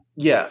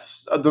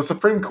yes, the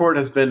Supreme Court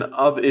has been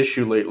of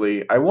issue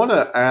lately. I want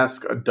to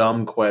ask a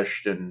dumb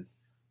question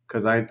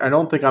because I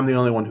don't think I'm the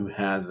only one who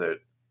has it.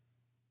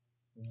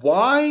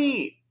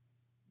 Why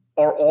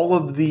are all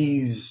of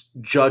these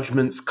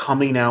judgments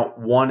coming out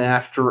one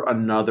after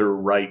another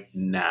right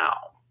now?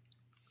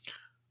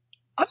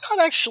 I'm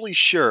not actually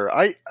sure.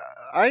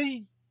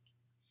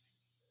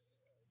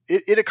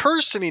 It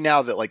occurs to me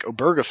now that like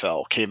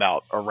Obergefell came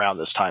out around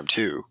this time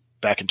too,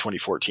 back in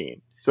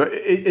 2014. So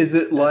is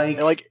it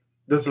like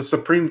does the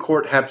Supreme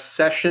Court have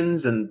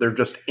sessions and they're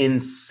just in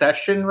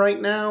session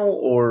right now,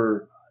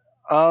 or?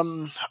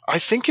 I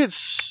think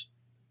it's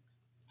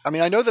I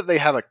mean, I know that they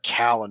have a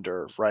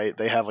calendar, right?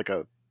 They have like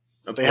a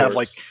Of they have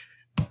course.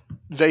 like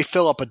they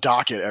fill up a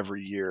docket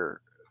every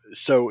year.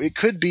 So it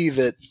could be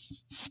that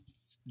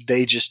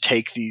they just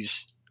take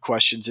these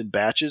questions in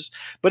batches,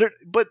 but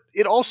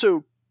it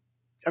also,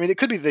 I mean, it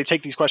could be they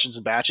take these questions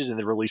in batches and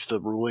they release the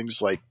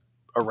rulings like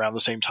around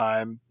the same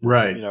time,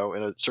 right. you know,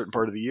 in a certain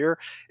part of the year.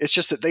 It's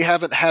just that they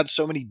haven't had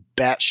so many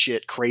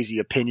batshit crazy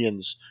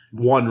opinions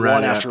One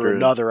after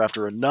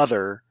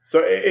another. So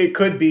it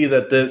could be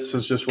that this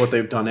is just what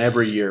they've done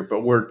every year,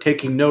 but we're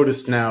taking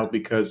notice now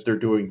because they're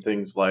doing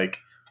things like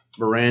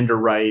Miranda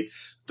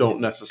rights don't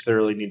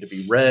necessarily need to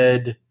be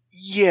read.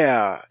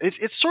 Yeah,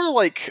 it's sort of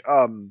like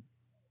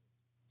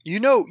you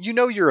know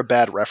you're a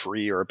bad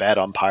referee or a bad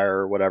umpire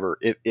or whatever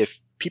if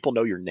people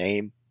know your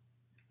name,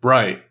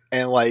 right?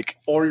 And like,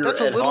 or you're that's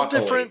Ed a little Hockley.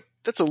 different.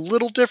 That's a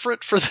little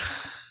different for the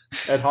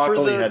Ed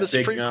Hockley had the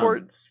big Supreme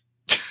guns.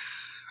 Court.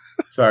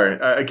 Sorry,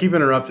 I keep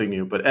interrupting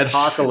you, but Ed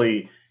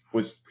Hockley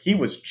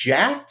was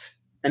jacked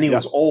and he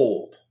was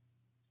old.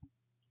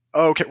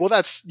 Okay, well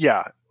that's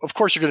Of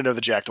course you're going to know the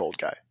jacked old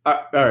guy.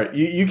 All right,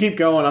 you keep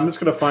going. I'm just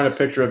going to find a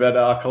picture of Ed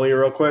Hockley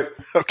real quick.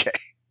 Okay.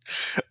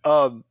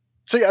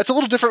 So yeah, it's a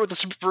little different with the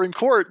Supreme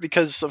Court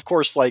because, of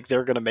course, like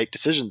they're going to make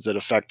decisions that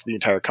affect the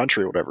entire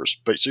country or whatever.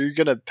 But so you're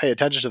going to pay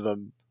attention to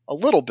them a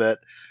little bit.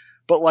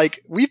 But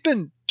like we've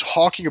been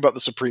talking about the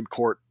Supreme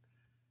Court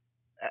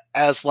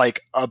as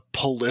like a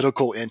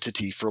political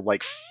entity for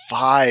like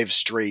 5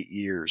 straight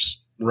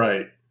years.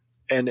 Right.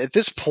 And at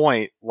this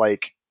point,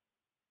 like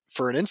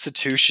for an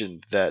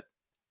institution that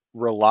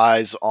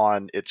relies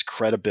on its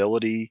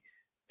credibility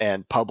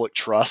and public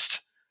trust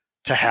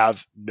to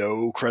have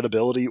no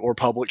credibility or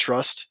public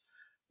trust,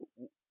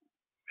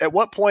 at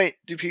what point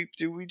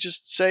do we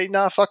just say,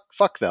 nah,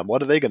 fuck them?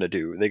 What are they going to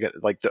do?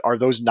 Are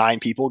those 9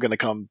 people going to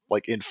come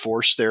like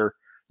enforce their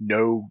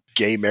no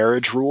gay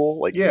marriage rule?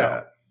 Like,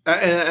 yeah, no.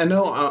 I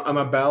know I'm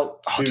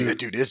about to. Oh, dude, that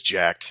dude is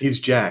jacked. He's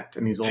jacked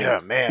and he's old. Yeah,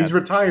 man. He's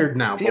retired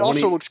now. He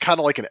also looks kind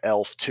of like an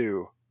elf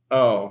too.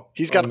 Oh,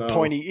 he's got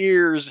pointy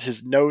ears.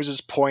 His nose is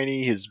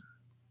pointy.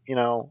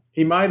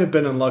 He might have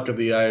been in Luck of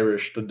the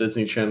Irish, the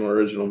Disney Channel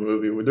original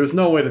movie. There's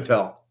no way to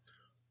tell.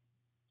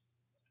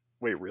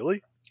 Wait,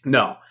 really?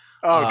 No.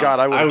 Oh God,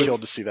 I would have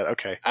killed to see that.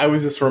 Okay. I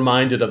was just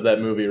reminded of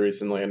that movie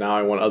recently, and now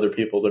I want other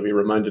people to be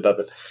reminded of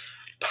it.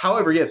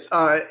 However, yes,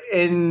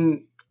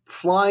 in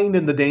Flying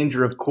in the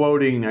Danger of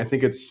Quoting, I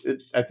think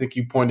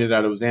you pointed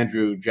out it was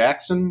Andrew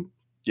Jackson.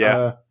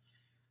 Yeah.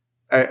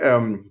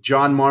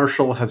 John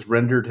Marshall has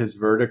rendered his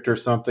verdict or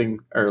something,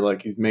 or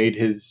like he's made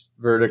his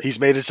verdict. He's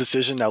made his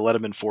decision. Now let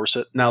him enforce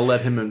it.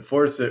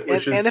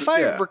 And if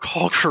I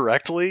recall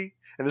correctly,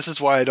 and this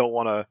is why I don't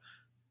want to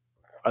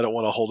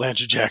hold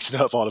Andrew Jackson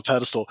up on a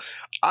pedestal.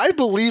 I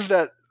believe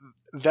that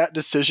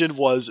decision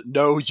was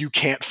no, you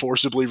can't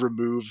forcibly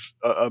remove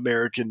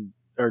American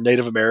or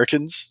Native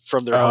Americans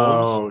from their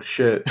homes. Oh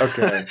shit!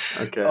 Okay.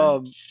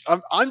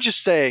 I'm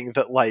just saying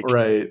that, like,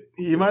 right.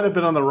 He might have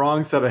been on the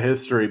wrong side of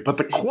history, but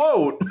the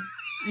quote,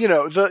 right.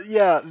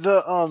 Yeah.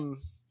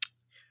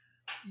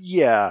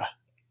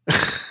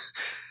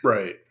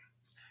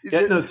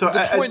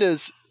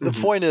 The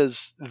point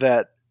is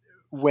that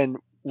when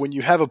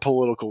you have a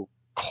political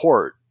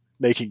court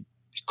making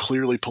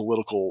clearly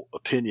political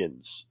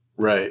opinions,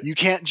 right, you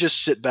can't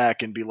just sit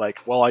back and be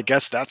like, well, I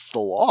guess that's the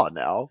law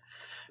now.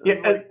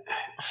 Yeah,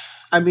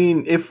 I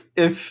mean, if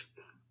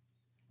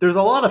there's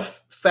a lot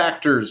of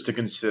factors to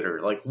consider.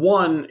 Like,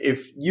 one,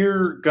 if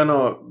you're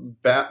gonna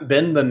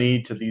bend the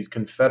knee to these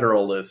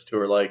Confederalists who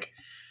are like,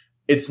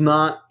 it's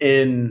not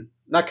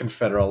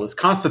Confederalists,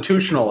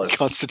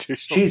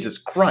 Constitutionalists. Jesus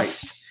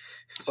Christ.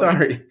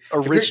 Sorry.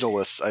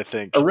 Originalists, I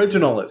think.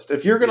 Originalist.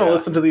 If you're going to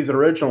listen to these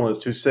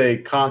originalists who say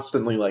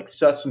constantly, like,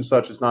 such and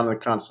such is not in the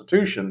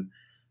Constitution,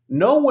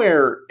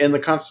 nowhere in the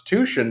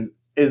Constitution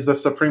is the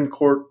Supreme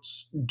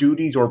Court's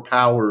duties or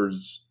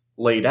powers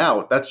laid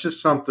out. That's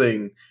just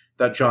something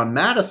that John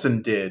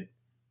Madison did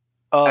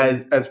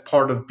as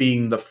part of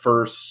being the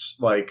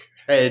first, like,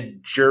 head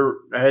judge.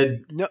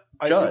 Am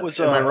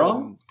I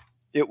wrong?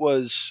 It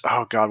was,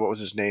 oh God, what was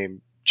his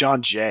name?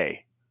 John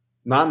Jay.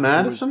 Not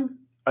Madison?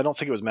 I don't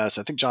think it was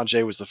Madison. I think John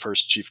Jay was the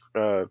first Chief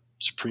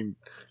Supreme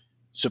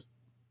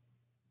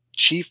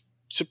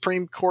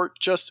Court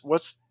Justice.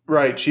 What's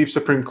right? Chief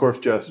Supreme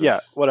Court Justice. Yeah,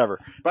 whatever.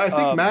 But I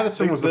think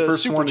Madison was the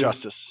first Super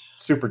Justice.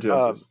 Super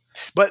Justice.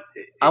 But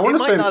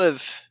Madison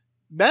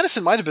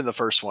might have been the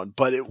first one,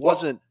 but it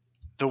wasn't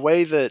the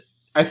way that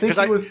I think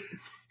he was.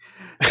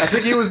 I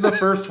think he was the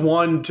first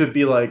one to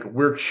be like,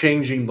 we're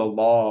changing the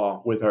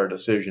law with our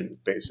decision,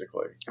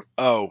 basically.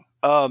 Oh,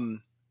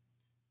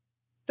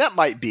 that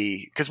might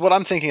be, because what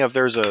I'm thinking of,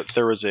 there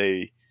was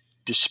a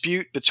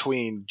dispute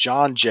between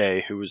John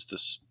Jay, who was the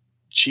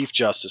Chief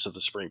Justice of the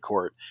Supreme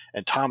Court,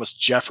 and Thomas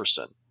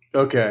Jefferson.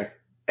 Okay.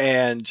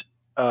 And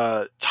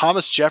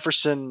Thomas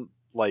Jefferson,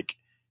 like,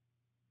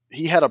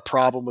 he had a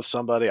problem with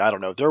somebody. I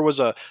don't know. There was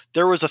a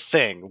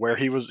thing where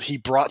he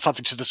brought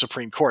something to the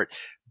Supreme Court,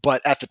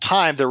 but at the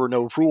time there were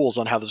no rules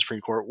on how the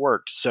Supreme Court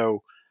worked.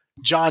 So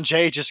John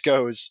Jay just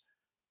goes,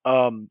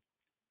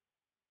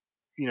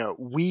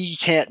 we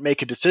can't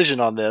make a decision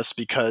on this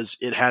because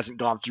it hasn't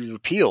gone through the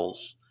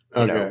appeals.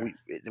 Okay.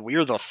 We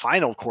are the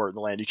final court in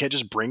the land. You can't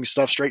just bring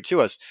stuff straight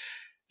to us.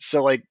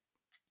 So like,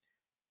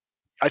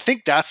 I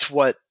think that's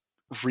what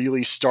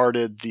really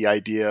started the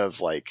idea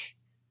of like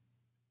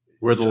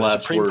We're the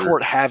last Supreme word.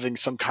 Court having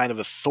some kind of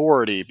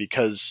authority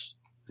because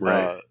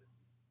Right.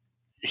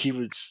 he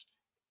was.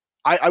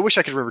 I wish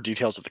I could remember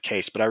details of the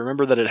case, but I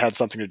remember that it had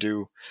something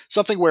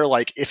where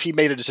like if he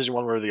made a decision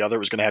one way or the other, it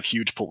was going to have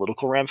huge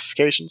political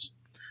ramifications.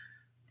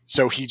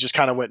 So he just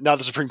kind of went, no,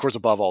 the Supreme Court's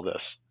above all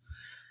this.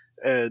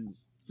 And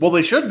Well,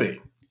 they should be.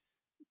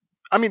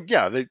 I mean,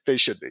 yeah, they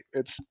should be.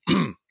 It's,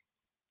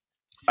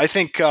 I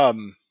think, God,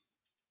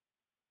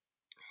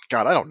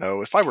 I don't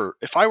know. If I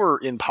were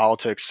in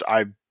politics,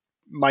 I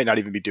might not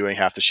even be doing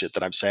half the shit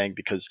that I'm saying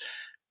because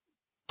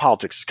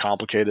politics is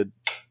complicated.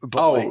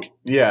 But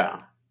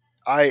yeah.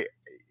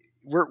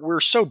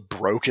 We're so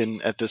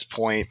broken at this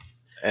point,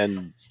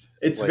 and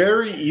It's like,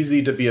 very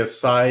easy to be a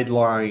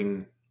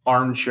sideline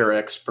armchair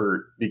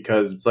expert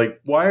because it's like,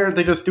 why aren't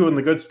they just doing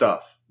the good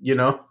stuff?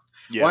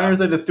 yeah. Why aren't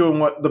they just doing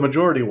what the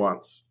majority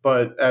wants?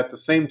 But at the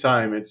same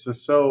time, it's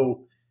just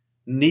so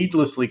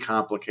needlessly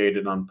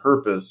complicated on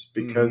purpose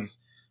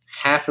because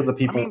half of the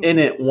people in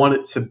it want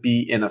it to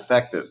be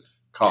ineffective.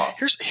 Cough.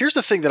 Here's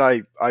the thing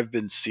that I've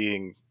been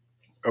seeing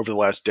over the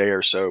last day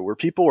or so, where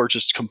people are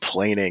just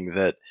complaining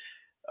that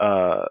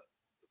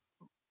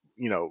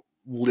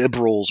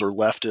liberals or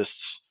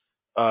leftists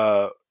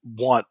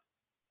want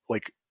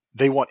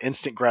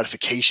instant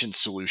gratification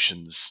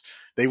solutions.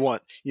 They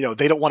want,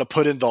 they don't want to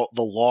put in the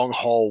long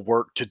haul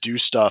work to do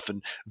stuff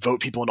and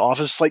vote people in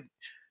office. Like,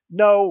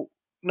 no,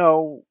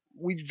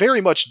 we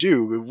very much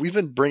do. We've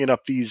been bringing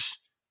up these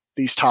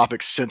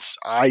topics since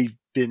I've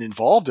been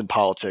involved in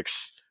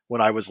politics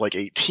when I was like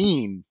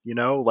 18,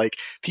 like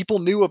people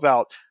knew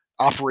about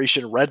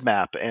Operation Red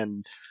Map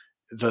and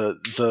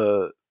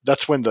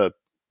that's when the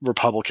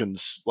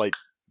Republicans like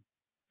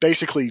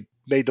basically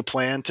made the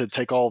plan to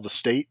take all the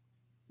state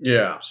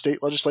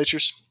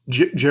legislatures.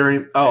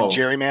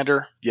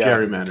 Gerrymander. Yeah.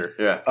 Gerrymander.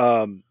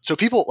 Yeah. So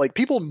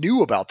people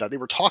knew about that. They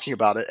were talking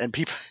about it, and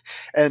people,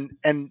 and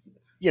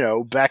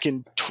back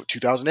in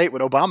 2008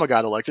 when Obama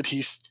got elected,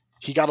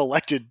 he got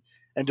elected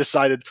and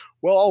decided,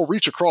 well, I'll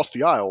reach across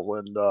the aisle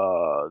and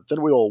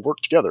then we'll work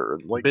together.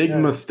 And like, big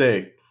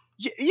mistake.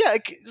 Yeah.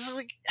 It's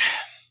like,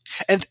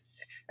 and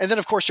then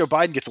of course Joe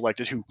Biden gets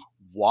elected, who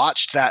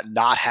watched that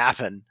not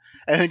happen,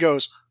 and then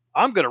goes,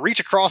 I'm going to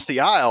reach across the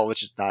aisle,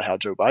 which is not how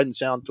Joe Biden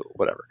sounds, but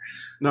whatever.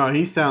 No,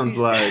 he sounds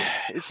like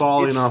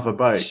falling off a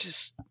bike.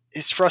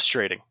 It's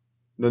frustrating.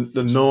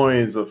 The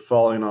noise of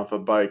falling off a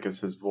bike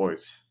is his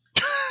voice.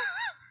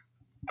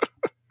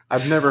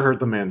 I've never heard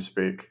the man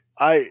speak.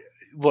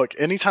 Look,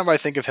 anytime I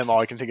think of him, all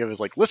I can think of is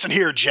like, listen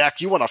here, Jack,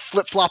 you want to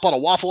flip flop on a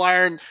waffle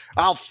iron?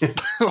 I'll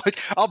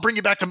bring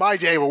you back to my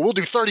day where we'll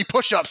do 30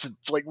 push-ups.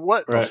 It's like,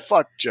 what the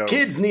fuck, Joe?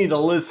 Kids need to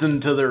listen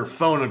to their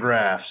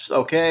phonographs,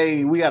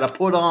 okay? We got to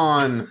put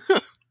on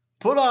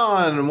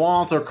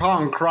Walter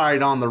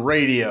Cronkite on the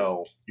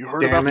radio. You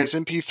heard about these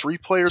MP3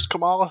 players,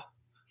 Kamala?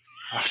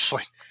 I was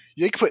like,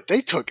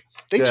 they took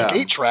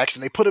 8 tracks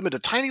and they put them into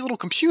tiny little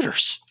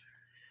computers.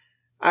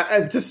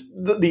 I just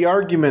the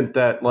argument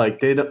that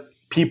like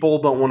people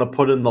don't want to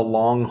put in the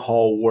long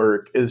haul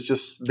work is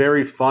just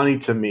very funny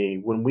to me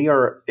when we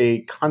are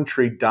a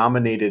country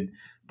dominated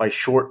by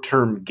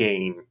short-term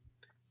gain.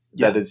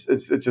 That is,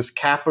 it's just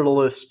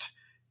capitalist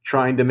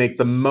trying to make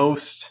the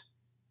most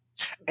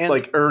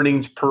like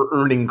earnings per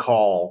earning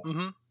call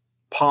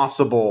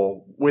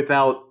possible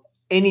without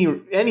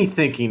any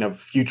thinking of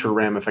future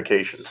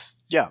ramifications.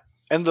 Yeah.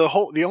 And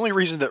the only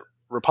reason that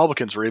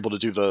Republicans were able to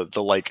do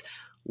the like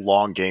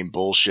long game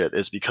bullshit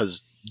is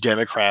because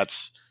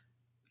Democrats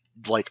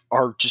like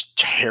are just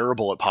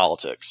terrible at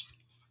politics.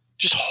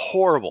 Just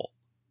horrible.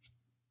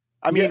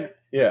 I mean,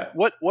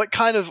 what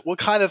kind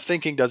of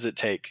thinking does it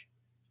take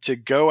to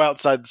go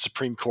outside the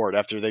Supreme Court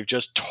after they've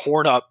just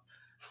torn up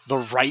the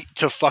right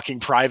to fucking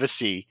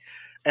privacy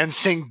and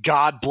sing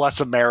God Bless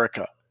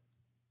America?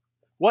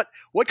 What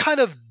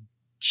kind of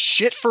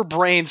shit for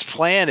brains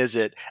plan is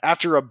it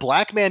after a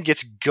black man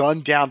gets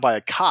gunned down by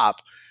a cop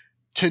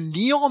to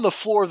kneel on the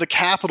floor of the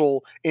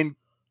Capitol in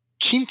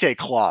kente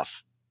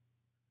cloth?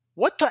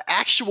 What the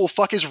actual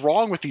fuck is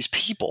wrong with these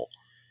people?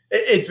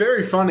 It's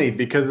very funny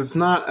because it's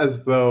not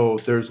as though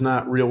there's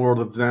not real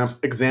world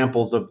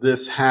examples of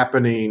this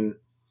happening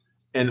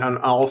and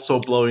also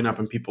blowing up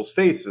in people's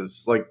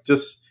faces. Like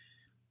just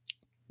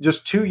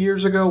 2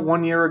 years ago,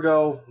 1 year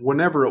ago,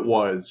 whenever it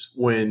was,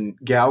 when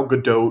Gal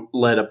Gadot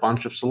led a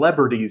bunch of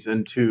celebrities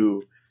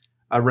into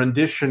a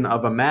rendition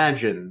of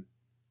Imagine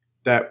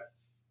that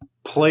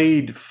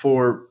played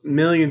for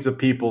millions of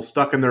people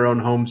stuck in their own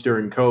homes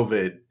during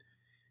COVID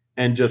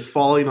and just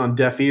falling on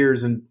deaf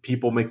ears and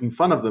people making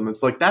fun of them.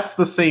 It's like, that's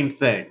the same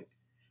thing.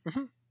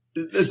 Mm-hmm.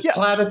 It's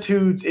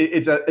platitudes.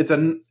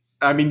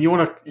 I mean, you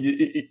want to,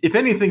 if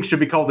anything should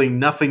be called a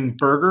nothing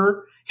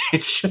burger,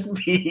 it should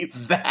be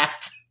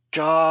that.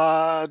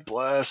 God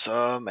bless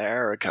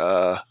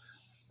America.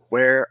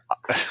 Where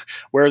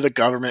where the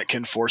government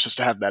can force us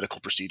to have medical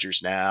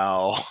procedures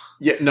now.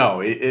 Yeah,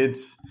 no,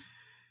 it's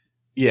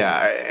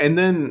and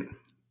then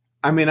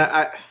I mean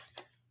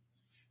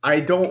I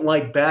don't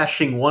like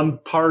bashing one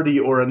party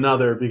or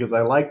another because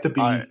I like to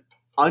be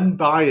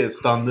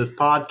unbiased on this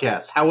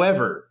podcast.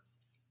 However,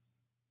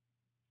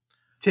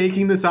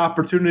 taking this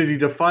opportunity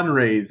to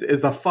fundraise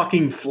is a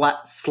fucking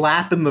flat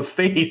slap in the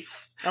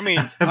face. I mean,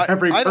 of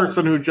every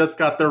person who just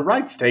got their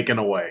rights taken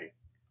away.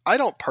 I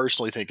don't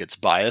personally think it's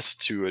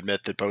biased to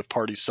admit that both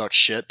parties suck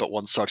shit, but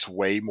one sucks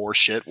way more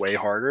shit, way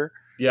harder.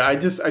 Yeah,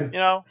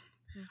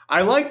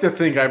 I like to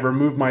think I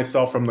removed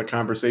myself from the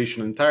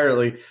conversation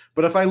entirely,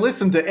 but if I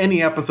listen to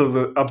any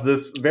episode of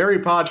this very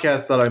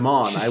podcast that I'm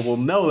on, I will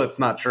know that's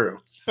not true.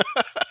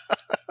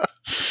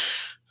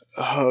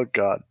 Oh,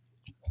 God.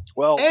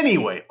 Well,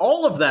 anyway,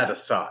 all of that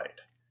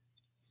aside,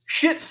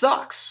 shit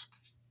sucks.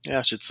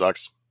 Yeah, shit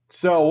sucks.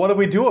 So what do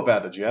we do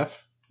about it,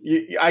 Jeff?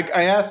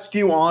 I asked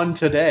you on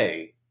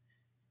today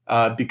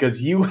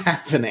because you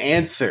have an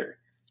answer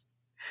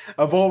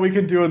of what we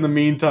can do in the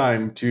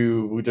meantime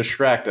to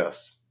distract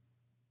us.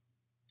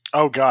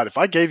 Oh, God. If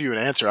I gave you an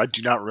answer, I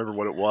do not remember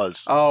what it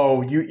was.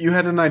 Oh, you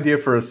had an idea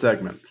for a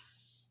segment.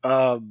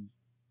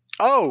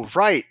 Oh,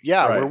 right.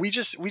 Yeah, right. Where we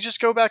just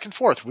go back and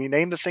forth. We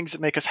name the things that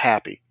make us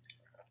happy.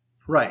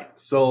 Right.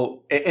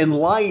 So in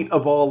light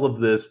of all of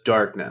this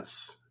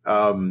darkness,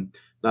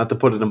 not to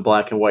put it in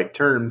black and white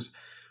terms,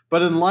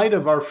 but in light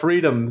of our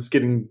freedoms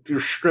getting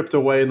stripped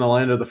away in the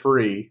land of the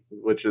free,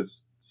 which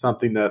is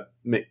something that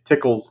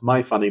tickles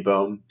my funny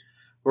bone,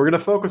 we're going to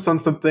focus on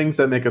some things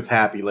that make us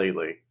happy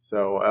lately.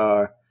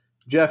 So,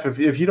 Jeff,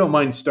 if you don't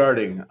mind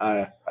starting,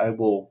 I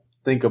will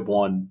think of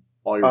one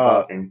while you're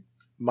talking.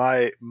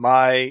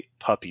 My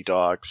puppy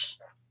dogs.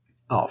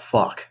 Oh,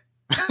 fuck.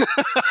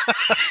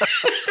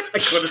 I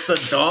could have said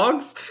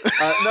dogs.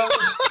 No,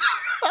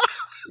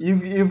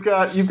 you've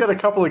got a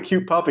couple of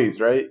cute puppies,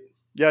 right?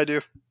 Yeah, I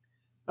do.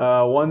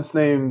 One's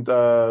named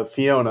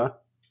Fiona.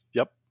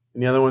 Yep.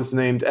 And the other one's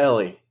named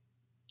Ellie.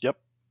 Yep.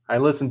 I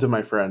listen to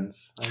my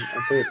friends.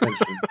 I pay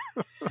attention.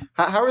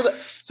 How are they?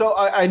 So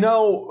I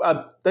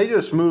know they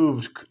just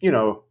moved,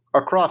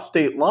 across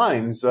state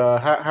lines.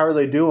 How are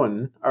they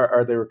doing?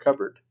 Are they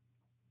recovered?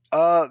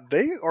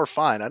 They are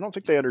fine. I don't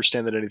think they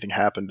understand that anything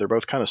happened. They're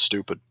both kind of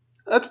stupid.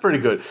 That's pretty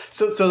good.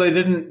 So they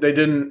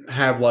didn't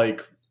have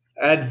like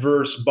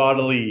adverse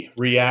bodily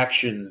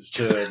reactions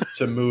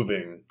to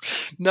moving.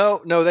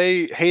 No,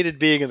 they hated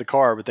being in the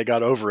car, but they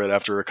got over it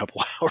after a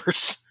couple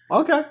hours.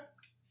 Okay.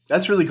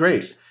 That's really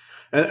great.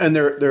 And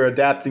they're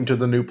adapting to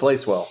the new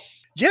place well.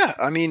 Yeah,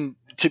 I mean,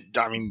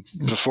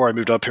 before I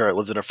moved up here, I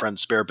lived in a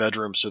friend's spare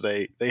bedroom, so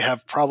they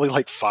have probably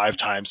like 5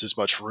 times as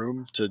much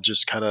room to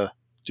just kind of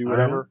do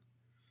whatever.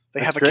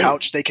 They have a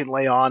couch they can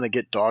lay on and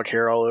get dog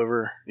hair all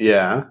over.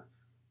 Yeah.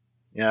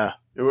 Yeah.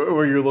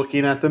 Were you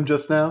looking at them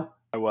just now?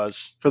 I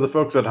was. For the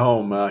folks at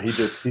home, he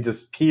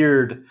just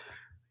peered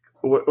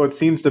what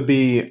seems to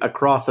be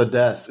across a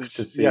desk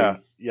to see.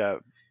 Yeah.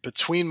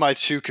 Between my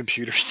 2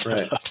 computer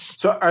setups. Right.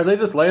 So are they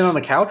just laying on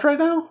the couch right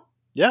now?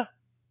 Yeah.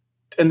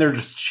 And they're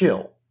just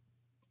chill.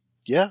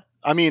 Yeah.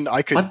 I mean,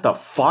 I could. What the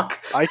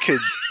fuck?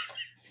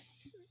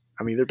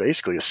 They're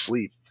basically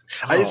asleep.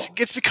 Oh.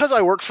 It's because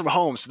I work from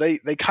home, so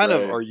they kind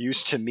of are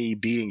used to me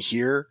being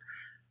here,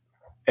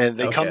 and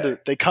they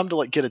come to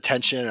like get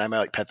attention, and I might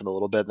like pet them a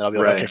little bit, and then I'll be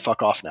like, okay,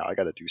 fuck off now, I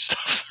got to do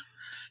stuff.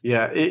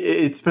 Yeah,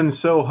 it's been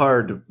so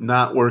hard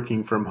not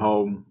working from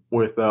home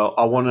with a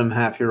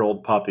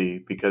 1.5-year-old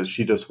puppy because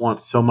she just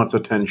wants so much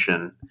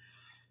attention,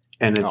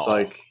 and it's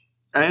like,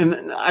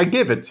 and I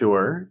give it to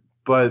her,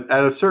 but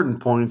at a certain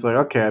point, it's like,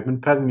 okay, I've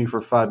been petting you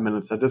for 5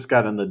 minutes, I just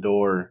got in the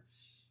door.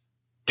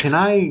 Can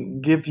I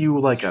give you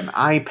like an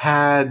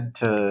iPad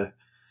to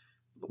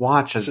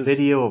watch a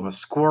video of a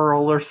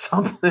squirrel or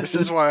something? This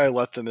is why I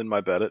let them in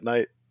my bed at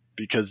night,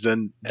 because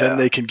then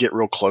they can get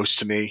real close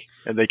to me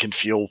and they can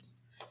feel.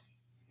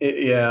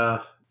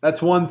 Yeah,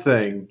 that's one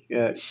thing.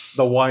 The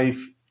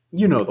wife,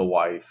 the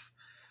wife.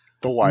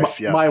 The wife,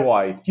 yeah. My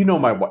wife,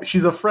 my wife.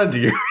 She's a friend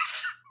of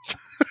yours.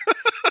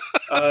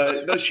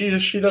 No, she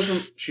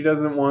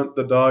doesn't want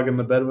the dog in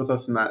the bed with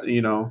us, and that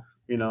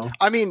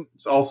I mean,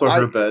 it's also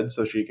her bed,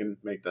 so she can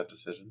make that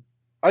decision.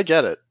 I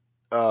get it.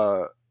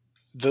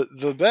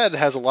 The bed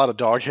has a lot of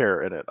dog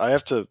hair in it. I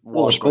have to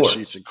wash my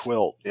sheets and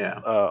quilt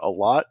a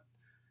lot.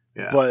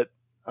 Yeah. But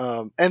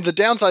and the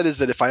downside is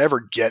that if I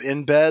ever get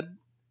in bed,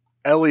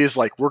 Ellie is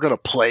like, "We're gonna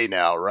play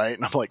now, right?"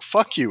 And I'm like,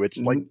 "Fuck you! It's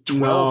like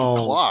 12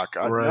 o'clock."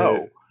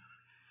 No.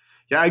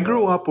 Yeah, I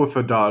grew up with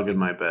a dog in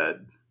my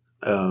bed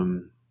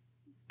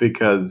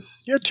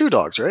because you had 2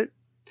 dogs, right?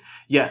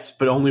 Yes,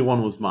 but only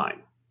one was mine.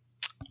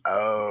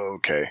 Oh,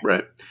 okay.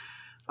 Right.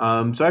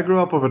 So I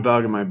grew up with a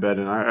dog in my bed,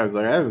 and I was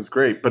like, that was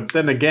great. But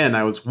then again,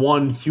 I was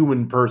one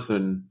human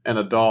person and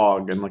a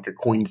dog in like a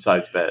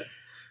queen-size bed.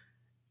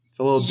 It's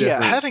a little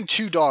different. Yeah, having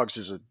 2 dogs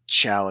is a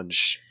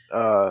challenge.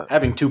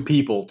 Having 2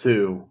 people,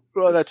 too.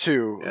 Well, that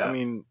too. Yeah. I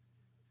mean,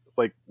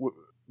 like,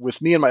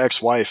 with me and my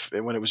ex-wife,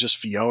 and when it was just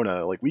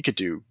Fiona, like, we could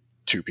do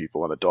 2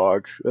 people and a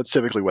dog. That's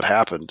typically what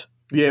happened.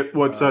 Yeah,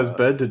 what size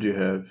bed did you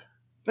have?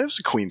 It was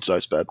a queen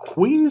size bed.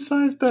 Queen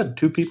size bed,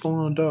 2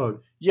 people and a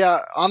dog. Yeah,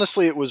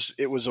 honestly, it was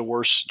a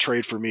worse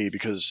trade for me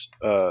because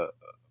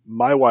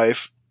my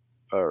wife,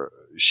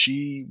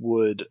 she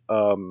would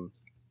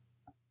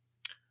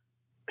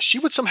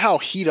somehow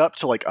heat up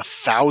to like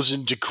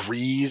 1,000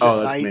 degrees at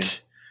that's night. me.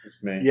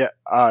 It's me. Yeah,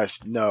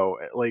 no,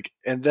 like,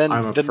 and then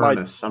I'm a then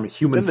furnace. I'm a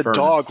human then the furnace.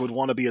 dog would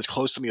want to be as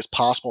close to me as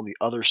possible on the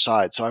other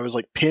side. So I was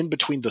like pinned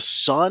between the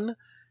sun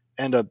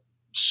and a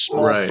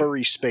small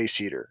furry space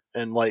heater,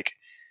 and like,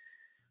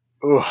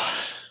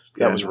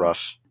 that was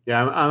rough.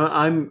 Yeah,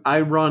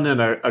 I run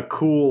at a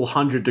cool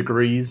 100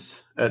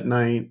 degrees at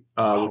night,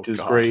 which is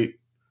great.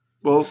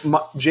 Well,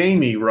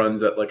 Jamie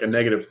runs at like a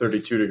negative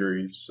 32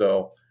 degrees,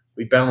 so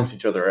we balance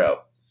each other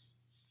out.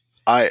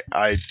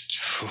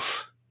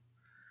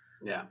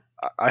 Yeah.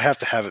 I have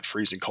to have it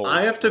freezing cold.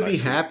 I have to be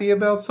happy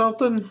about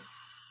something?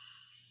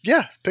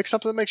 Yeah, pick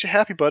something that makes you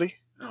happy, buddy.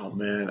 Oh,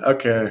 man.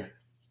 Okay.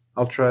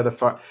 I'll try to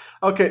find...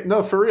 Okay,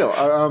 no, for real.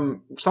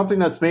 Something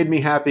that's made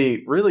me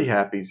happy, really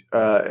happy,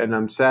 and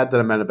I'm sad that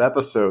I'm out of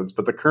episodes,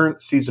 but the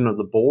current season of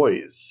The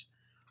Boys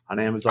on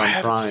Amazon Prime... I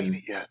haven't seen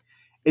it yet.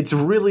 It's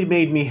really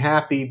made me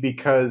happy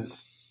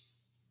because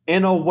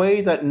in a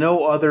way that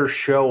no other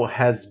show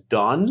has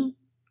done,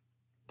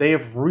 they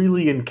have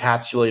really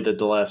encapsulated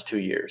the last 2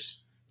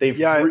 years.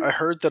 I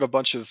heard that a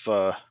bunch of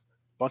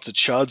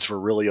chuds were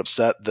really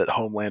upset that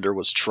Homelander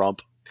was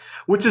Trump.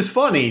 Which is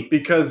funny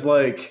because,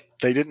 like...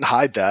 They didn't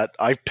hide that.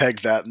 I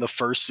pegged that in the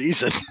first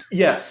season.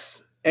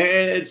 Yes.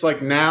 And it's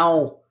like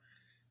now...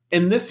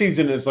 In this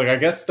season, it's like, I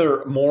guess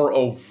they're more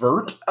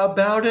overt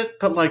about it,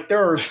 but like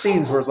there are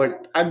scenes where it's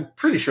like, I'm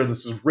pretty sure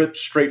this is ripped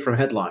straight from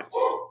headlines.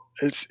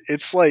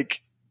 It's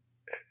like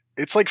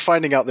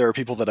finding out there are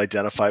people that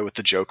identify with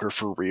the Joker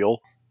for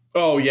real.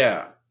 Oh,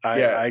 yeah.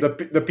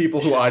 The people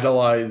who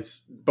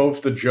idolize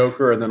both the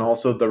Joker and then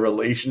also the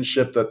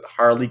relationship that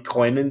Harley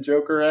Quinn and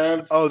Joker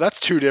have. Oh, that's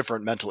 2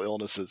 different mental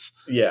illnesses.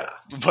 Yeah.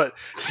 But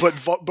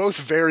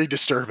both very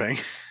disturbing.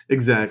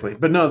 Exactly.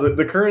 But no,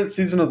 the current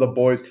season of The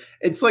Boys,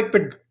 it's like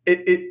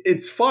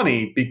it's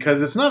funny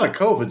because it's not a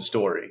COVID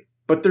story,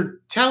 but they're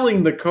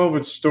telling the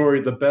COVID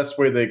story the best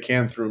way they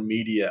can through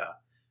media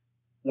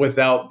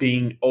without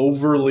being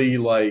overly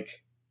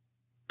like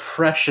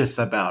precious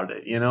about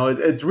it. You know,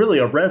 it's really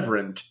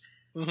irreverent.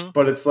 Mm-hmm.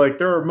 But it's like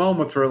there are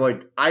moments where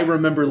like I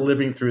remember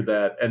living through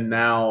that and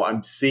now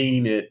I'm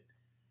seeing it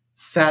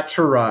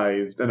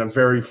satirized in a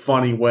very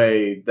funny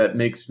way that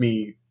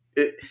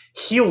it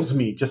heals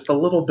me just a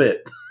little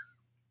bit.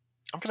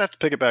 I'm going to have to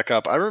pick it back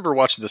up. I remember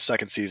watching the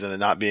second season and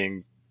not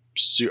being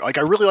like,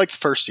 I really liked the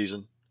first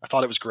season. I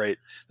thought it was great.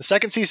 The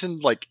second season,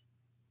 like,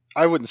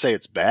 I wouldn't say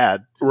it's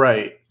bad.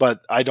 Right.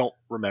 But I don't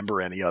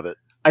remember any of it.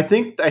 I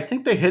think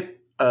they hit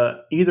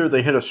either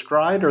they hit a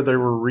stride or they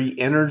were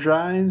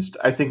re-energized.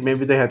 I think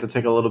maybe they had to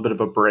take a little bit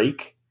of a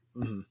break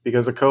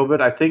because of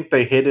COVID. I think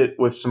they hit it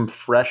with some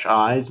fresh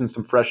eyes and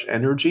some fresh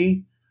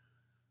energy.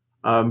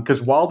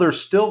 Because while they're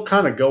still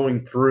kind of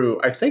going through,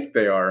 I think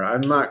they are.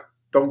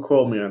 Don't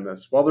quote me on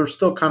this. While they're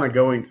still kind of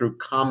going through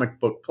comic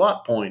book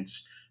plot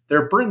points,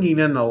 they're bringing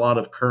in a lot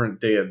of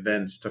current day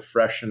events to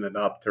freshen it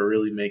up to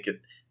really make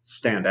it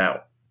stand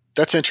out.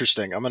 That's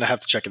interesting. I'm going to have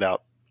to check it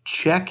out.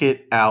 Check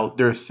it out.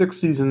 There's 6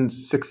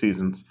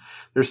 seasons.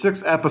 There's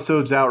 6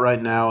 episodes out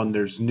right now, and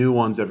there's new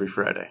ones every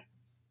Friday.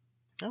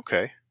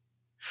 Okay.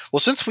 Well,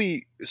 since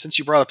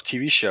you brought up a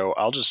TV show,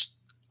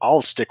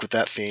 I'll stick with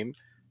that theme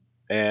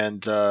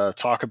and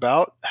talk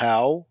about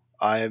how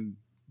I'm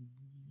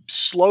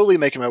slowly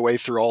making my way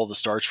through all of the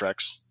Star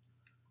Treks.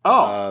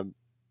 Oh.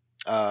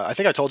 I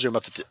think I told you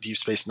about the Deep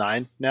Space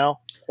Nine now.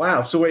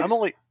 Wow. So wait. I'm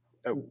only...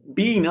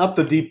 Being up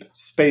to Deep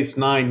Space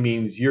Nine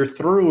means you're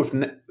through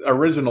with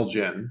original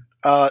Gen.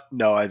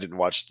 No, I didn't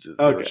watch the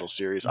original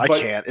series. I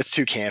can't. It's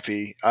too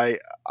campy.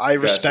 I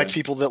respect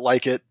people that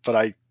like it,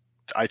 but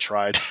I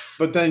tried.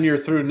 But then you're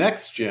through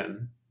Next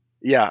Gen.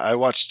 Yeah, I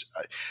watched.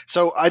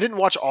 So I didn't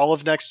watch all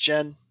of Next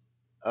Gen.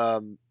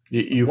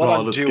 You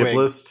followed a skip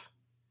list?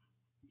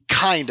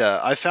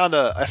 Kinda. I found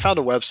a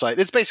website.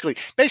 It's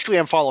basically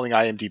I'm following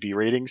IMDb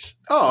ratings.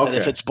 Oh, okay. And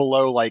if it's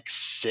below like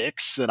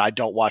 6, then I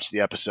don't watch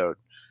the episode.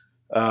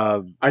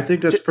 I think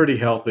that's pretty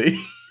healthy.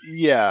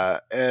 Yeah.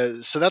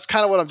 So that's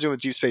kind of what I'm doing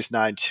with Deep Space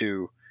Nine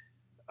too.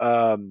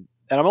 And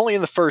I'm only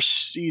in the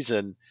first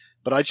season,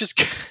 but I just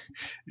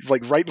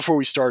like right before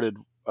we started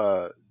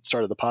the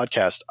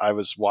podcast, I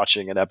was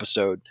watching an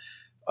episode,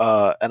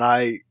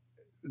 and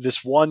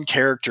this one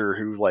character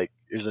who like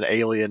is an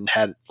alien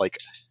had like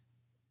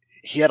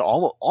he had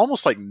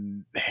almost like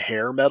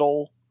hair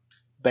metal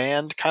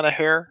band kind of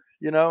hair,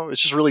 you know?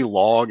 It's just really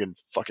long and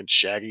fucking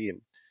shaggy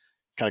and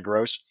kind of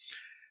gross.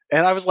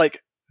 And I was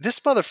like, this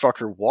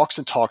motherfucker walks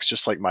and talks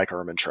just like Mike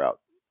Ehrmantraut.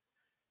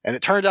 And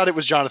it turned out it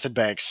was Jonathan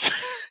Banks.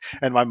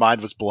 And my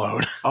mind was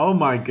blown. Oh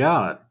my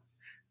God.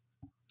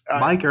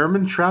 Mike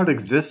Ehrmantraut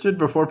existed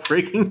before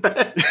Breaking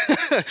Bad?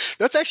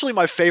 That's actually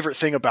my favorite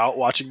thing about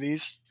watching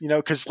these, you know,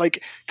 because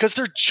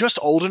they're just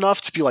old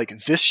enough to be like,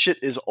 this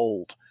shit is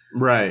old.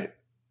 Right.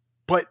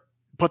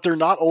 But they're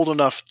not old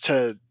enough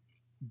to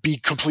be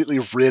completely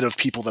rid of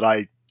people that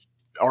I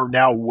are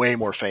now way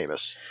more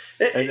famous.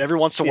 And every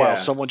once in a while,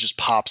 someone just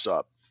pops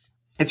up.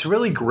 It's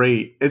really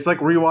great. It's like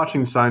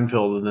rewatching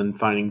Seinfeld and then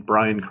finding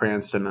Bryan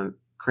Cranston as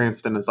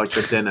like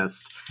the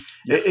dentist.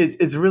 Yeah.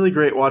 It's really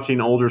great watching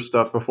older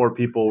stuff before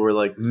people were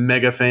like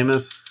mega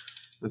famous.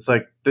 It's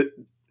like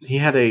he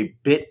had a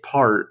bit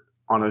part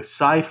on a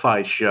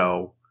sci-fi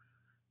show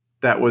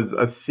that was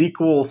a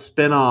sequel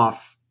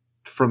spin-off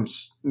from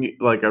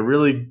like a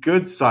really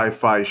good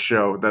sci-fi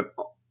show that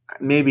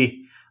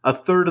maybe a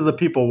third of the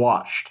people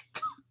watched.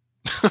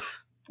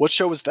 What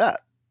show was that?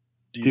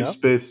 Do you Deep know?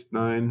 Space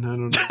Nine. I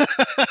don't know.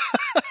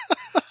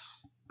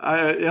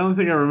 The only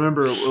thing I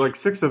remember, like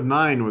 6 of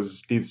 9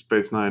 was Deep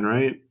Space Nine,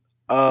 right?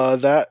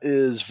 That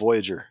is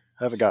Voyager.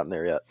 I haven't gotten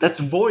there yet. That's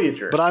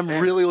Voyager. But I'm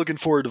really looking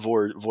forward to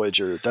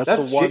Voyager.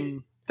 That's the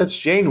one. That's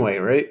Janeway,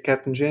 right?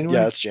 Captain Janeway?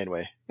 Yeah, that's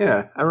Janeway.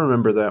 Yeah, I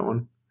remember that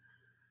one.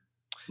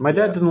 My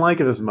dad didn't like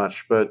it as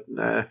much, but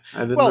I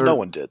didn't. Well, no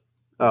one did.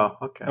 Oh,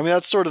 okay. I mean,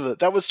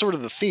 that was sort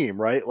of the theme,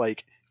 right?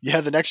 Like, you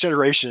had the Next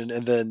Generation,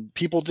 and then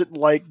people didn't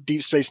like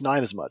Deep Space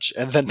Nine as much,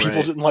 and then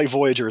people didn't like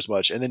Voyager as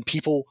much, and then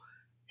people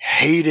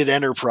hated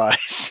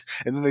Enterprise,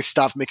 and then they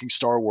stopped making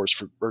Star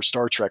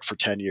Trek for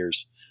 10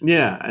 years.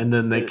 Yeah, and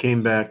then they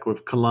came back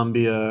with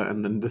Columbia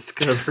and then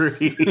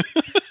Discovery.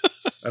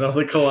 I don't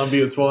think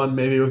Columbia's one.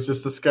 Maybe it was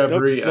just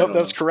Discovery. Nope,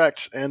 that's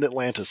correct. And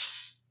Atlantis.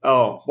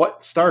 Oh,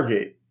 what?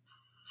 Stargate.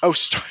 Oh,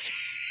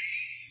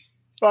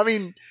 I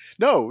mean,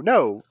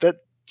 no. That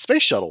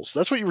space shuttles.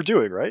 That's what you were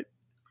doing, right?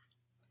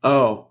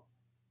 Oh.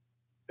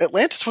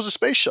 Atlantis was a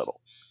space shuttle.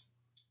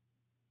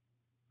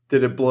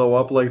 Did it blow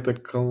up like the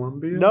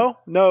Columbia? No,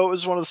 it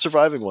was one of the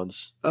surviving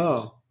ones.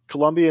 Oh.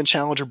 Columbia and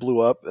Challenger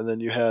blew up, and then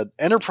you had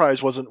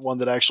Enterprise wasn't one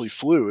that actually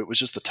flew. It was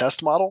just the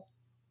test model.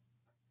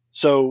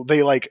 So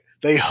they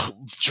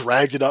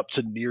dragged it up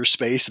to near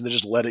space and then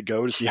just let it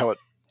go to see how it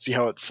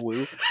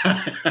flew.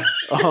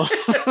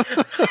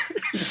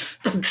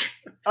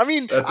 I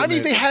mean,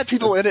 they had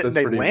people in it and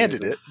they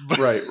landed it.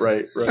 Right.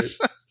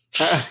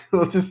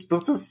 Let's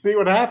just see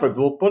what happens.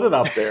 We'll put it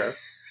up there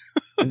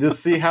and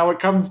just see how it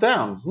comes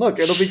down. Look,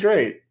 it'll be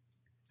great.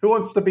 Who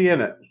wants to be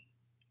in it?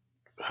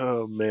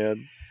 Oh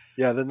man,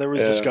 yeah. Then there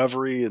was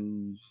Discovery,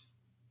 and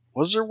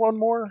was there one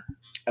more?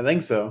 I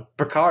think so.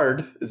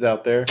 Picard is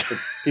out there,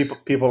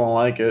 but people don't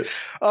like it.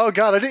 Oh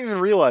god, I didn't even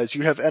realize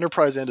you have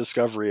Enterprise and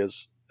Discovery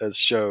as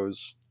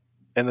shows,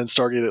 and then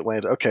Stargate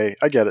Atlanta. Okay,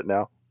 I get it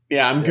now.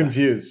 Yeah, I'm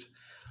confused.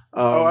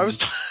 I was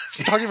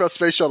talking about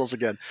space shuttles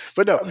again,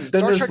 but no.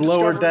 Then there's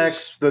Lower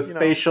Decks, the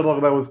space shuttle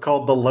that was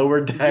called the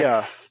Lower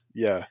Decks.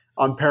 Yeah.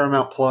 On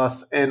Paramount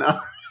Plus, and that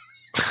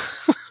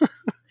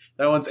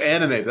one's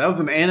animated. That was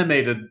an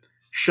animated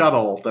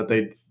shuttle that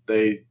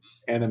they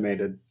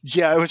animated.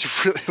 Yeah,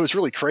 it was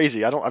really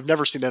crazy. I've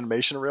never seen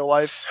animation in real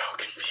life. So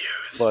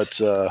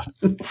confused.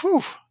 But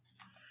whew.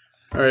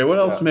 All right, what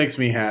else makes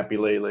me happy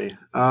lately?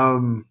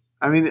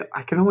 I mean,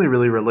 I can only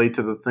really relate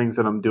to the things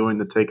that I'm doing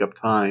to take up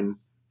time.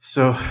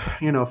 So,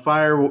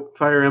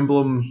 Fire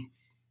Emblem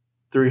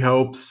 3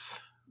 Hopes,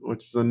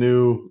 which is a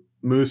new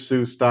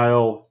Musu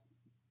style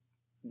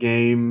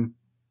game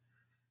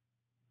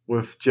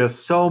with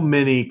just so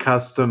many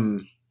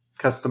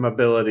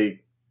customability,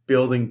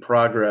 building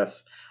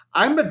progress.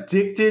 I'm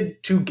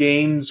addicted to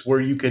games where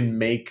you can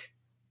make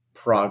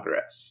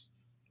progress.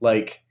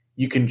 Like,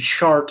 you can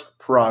chart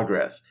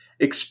progress.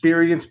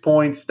 Experience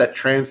points that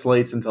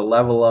translates into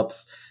level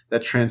ups,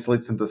 that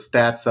translates into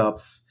stats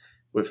ups,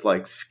 with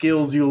like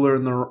skills you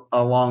learn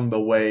along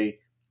the way.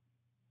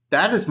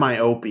 That is my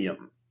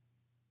opium.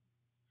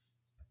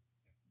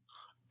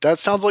 That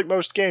sounds like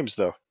most games,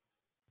 though.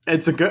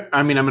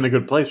 I'm in a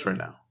good place right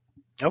now.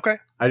 Okay.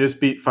 I just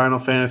beat Final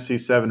Fantasy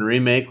VII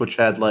Remake, which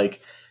had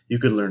like, you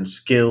could learn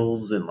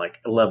skills and like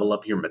level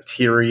up your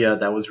materia.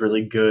 That was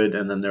really good.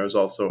 And then there was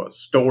also a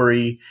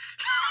story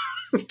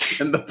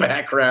in the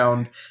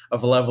background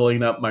of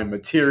leveling up my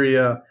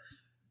materia.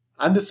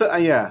 I'm just,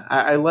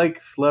 I like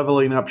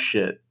leveling up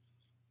shit.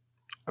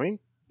 I mean,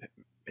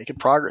 making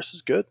progress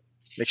is good.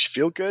 Makes you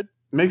feel good.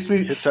 Makes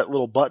me hits that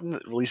little button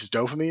that releases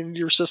dopamine into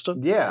your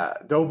system. Yeah,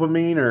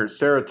 dopamine or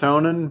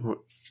serotonin.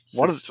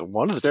 One of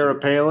the Sarah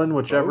Palin,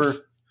 whichever. Both.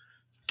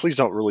 Please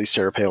don't release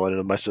Sarah Palin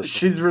into my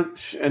system.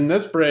 In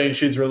this brain,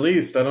 she's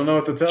released. I don't know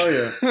what to tell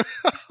you.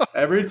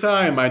 Every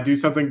time I do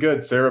something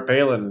good, Sarah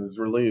Palin is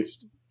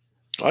released.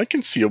 I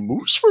can see a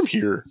moose from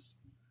here.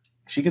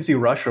 She can see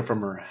Russia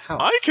from her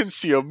house. I can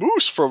see a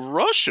moose from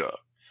Russia.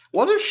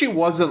 What if she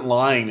wasn't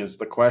lying is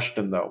the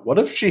question, though. What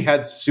if she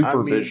had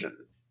supervision?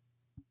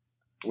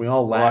 We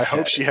all laughed I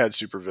hope she had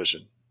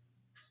supervision.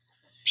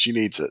 She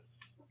needs it.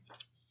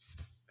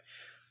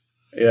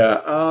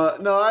 Yeah.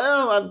 No, I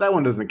don't, that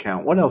one doesn't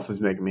count. What else is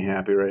making me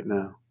happy right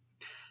now?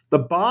 The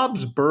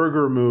Bob's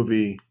Burger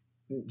movie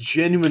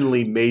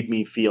genuinely made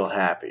me feel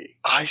happy.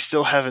 I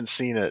still haven't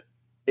seen it.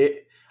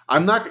 We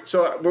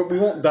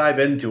won't dive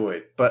into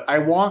it, but I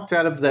walked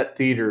out of that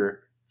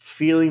theater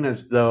feeling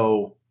as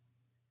though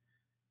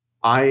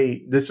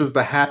this was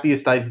the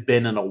happiest I've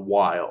been in a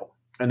while,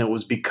 and it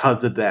was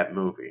because of that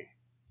movie.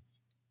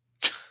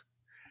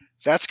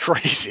 That's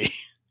crazy.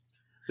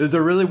 There's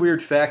a really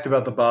weird fact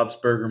about the Bob's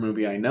Burger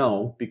movie I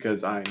know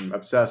because I'm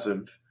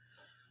obsessive.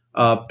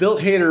 Bill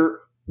Hader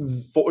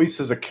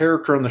voices a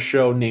character on the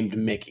show named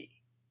Mickey.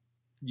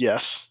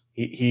 Yes.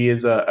 He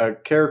is a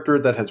character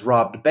that has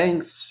robbed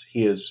banks.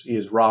 He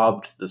has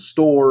robbed the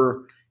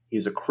store.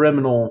 He's a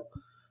criminal.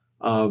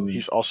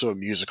 He's also a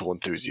musical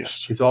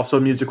enthusiast. He's also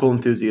a musical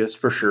enthusiast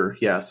for sure.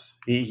 Yes.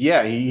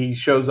 He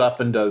shows up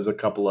and does a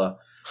couple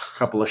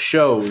of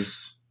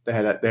shows. They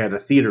had a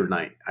theater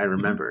night. I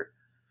remember.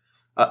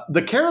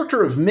 The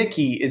character of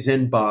Mickey is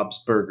in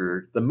Bob's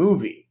Burger, the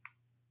movie.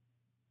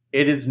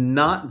 It is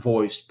not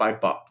voiced by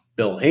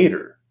Bill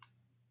Hader.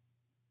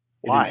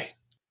 Why?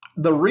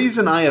 The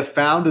reason I have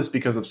found is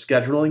because of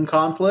scheduling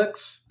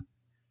conflicts.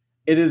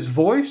 It is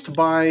voiced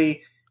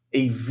by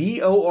a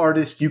VO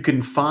artist you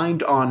can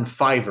find on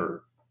Fiverr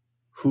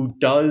who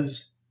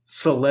does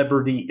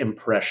celebrity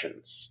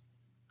impressions.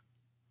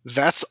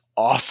 That's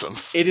awesome.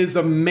 It is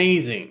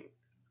amazing.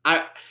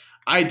 I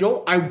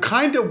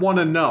kind of want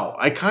to know.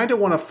 I kind of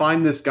want to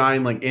find this guy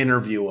and like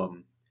interview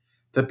him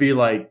to be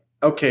like,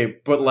 okay,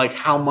 but like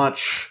how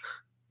much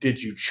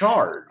did you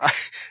charge?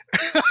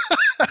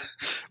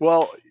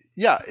 Well,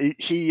 yeah,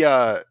 he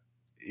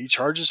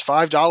charges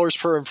 $5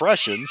 per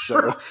impression.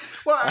 So,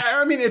 well,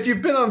 I mean, if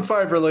you've been on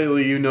Fiverr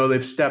lately, you know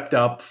they've stepped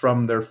up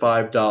from their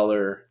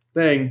 $5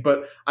 thing.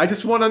 But I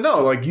just want to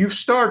know, like, you've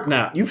starred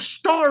now. You've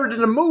starred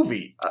in a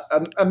movie,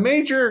 a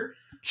major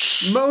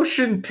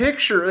motion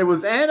picture. It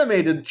was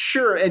animated,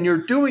 sure, and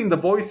you're doing the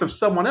voice of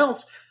someone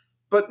else.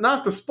 But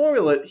not to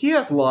spoil it, he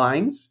has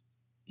lines.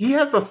 He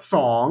has a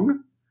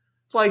song.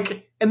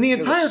 Like, and the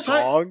entire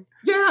time,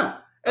 yeah.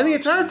 And the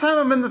entire time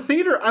I'm in the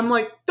theater, I'm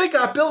like, they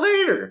got Bill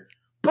Hader.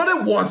 But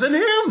it wasn't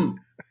him.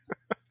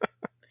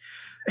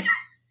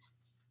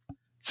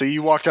 So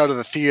you walked out of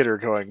the theater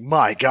going,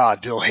 my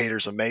God, Bill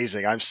Hader's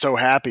amazing. I'm so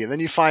happy. And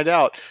then you find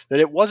out that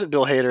it wasn't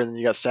Bill Hader and then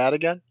you got sad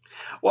again?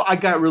 Well, I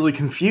got really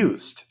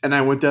confused. And I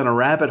went down a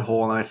rabbit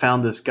hole and I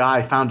found this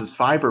guy, found his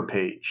Fiverr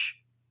page.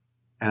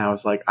 And I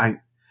was like,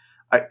 and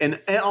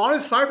on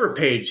his Fiverr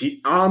page,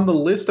 on the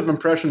list of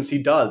impressions he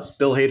does,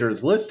 Bill Hader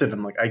is listed.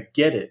 I'm like, I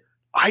get it.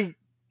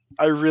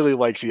 I really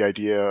like the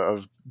idea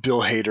of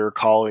Bill Hader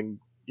calling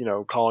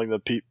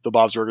the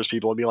Bob's Burgers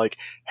people and be like,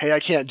 hey, I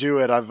can't do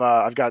it. I've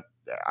got,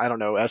 I don't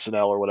know,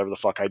 SNL or whatever the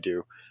fuck I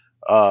do.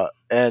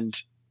 And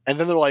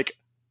then they're like,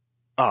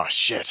 oh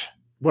shit.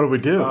 What do we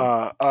do?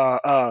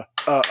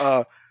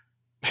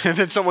 And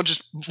then someone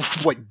just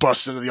like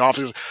busts into the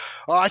office.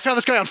 Oh, I found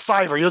this guy on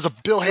Fiverr. He does a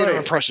Bill Hader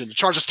impression. He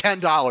charges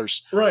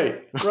 $10.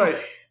 Right.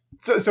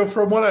 So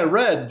from what I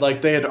read,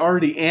 like they had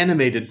already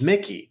animated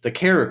Mickey, the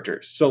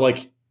characters. So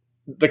like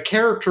the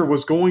character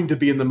was going to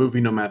be in the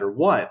movie no matter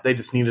what. They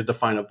just needed to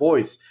find a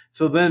voice.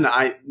 So then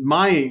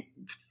my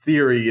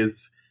theory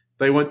is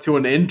they went to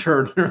an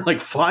intern and they're like,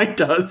 find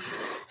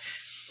us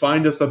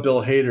a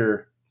Bill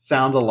Hader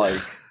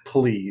sound-alike,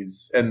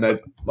 please. And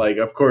that, like,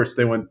 of course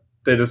they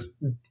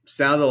just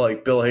sounded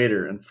like Bill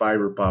Hader and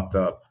Fiverr popped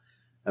up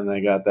and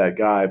they got that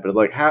guy. But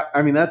like,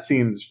 that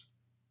seems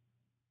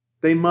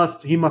he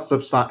must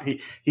have signed,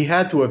 he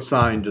had to have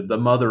signed the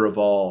mother of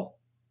all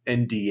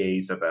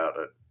NDAs about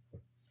it.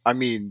 I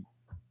mean,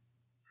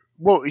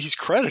 well, he's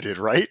credited,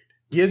 right?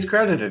 He is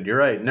credited. You're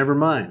right. Never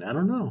mind. I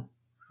don't know.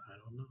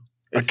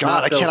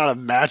 God, I cannot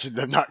imagine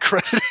them not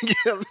crediting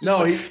him.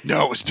 No, it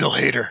was Bill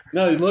Hader.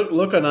 No,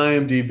 look on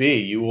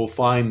IMDb. You will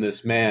find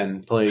this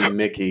man playing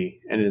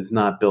Mickey, and it is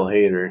not Bill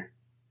Hader.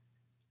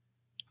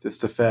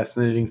 Just a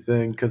fascinating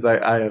thing because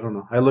I don't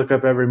know. I look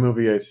up every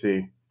movie I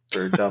see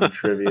for dumb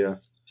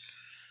trivia.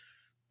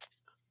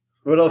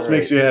 What else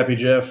makes you happy,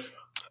 Jeff?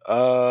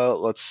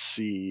 Let's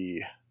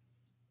see.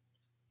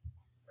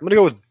 I'm gonna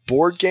go with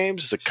board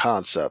games as a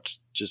concept.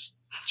 Just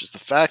the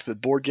fact that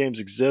board games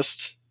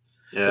exist.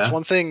 Yeah. That's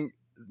one thing.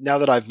 Now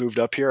that I've moved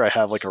up here, I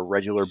have like a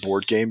regular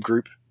board game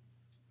group.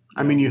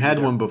 I mean, you had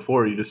one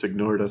before. You just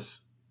ignored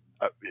us.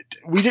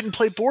 We didn't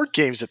play board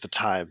games at the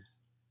time.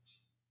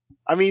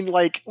 I mean,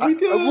 like,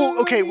 wait.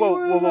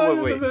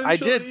 I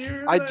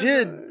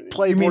did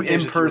play board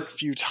games a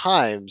few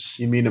times.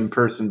 You mean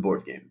in-person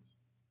board games?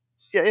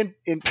 Yeah,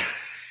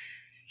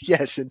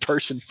 yes,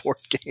 in-person board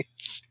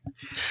games.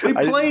 We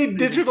played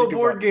digital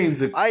board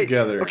games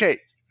together. Okay,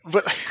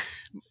 but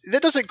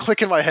that doesn't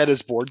click in my head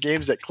as board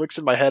games. That clicks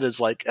in my head as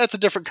like, that's a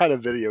different kind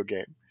of video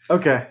game.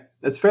 Okay,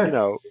 that's fair.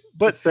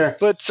 That's fair.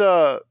 But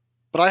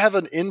I have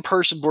an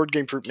in-person board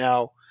game group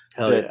now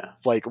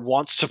like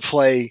wants to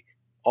play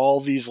all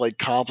these like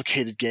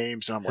complicated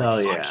games, and I'm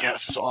like, fuck yeah,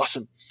 this is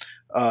awesome.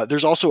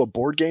 There's also a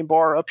board game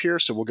bar up here,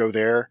 so we'll go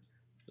there.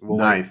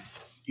 We'll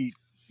eat,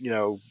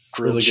 grilled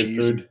really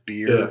cheese and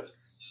beer,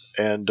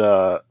 and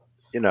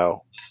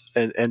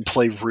and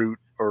play Root,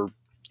 or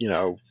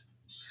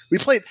we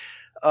played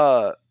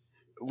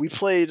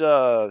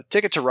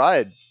Ticket to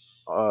Ride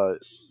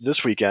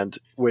this weekend,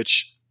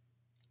 which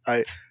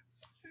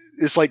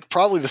is like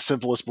probably the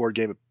simplest board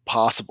game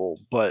possible,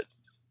 but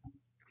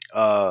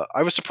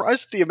I was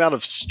surprised at the amount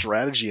of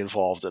strategy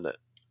involved in it.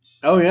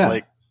 Oh yeah,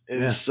 like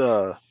it's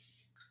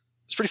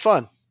pretty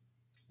fun.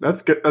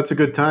 That's good. That's a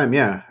good time.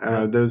 Yeah.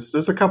 Yeah.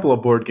 There's a couple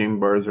of board game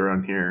bars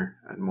around here,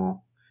 and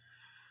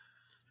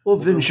we'll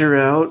venture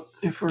out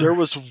if we're. There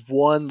was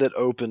one that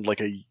opened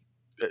like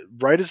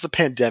right as the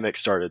pandemic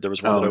started. There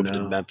was one that opened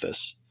in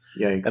Memphis.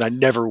 Yikes. And I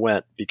never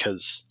went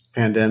because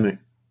pandemic.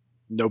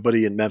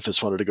 Nobody in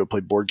Memphis wanted to go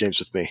play board games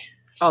with me.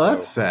 Oh,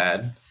 that's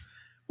sad.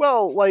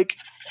 Well, like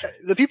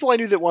the people I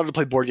knew that wanted to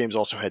play board games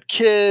also had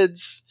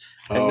kids,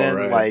 and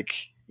I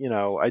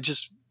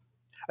just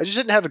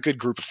didn't have a good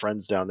group of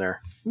friends down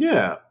there.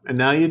 Yeah, and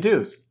now you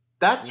do.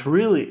 That's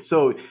really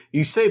so.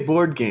 You say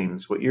board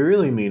games. What you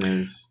really mean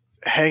is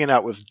hanging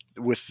out with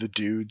the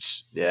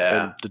dudes,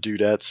 and the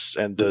dudettes,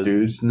 and the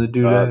dudes and the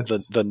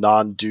dudettes, the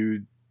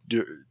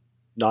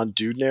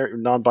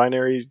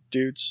non-binary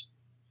dudes.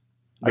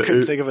 I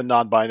couldn't think of a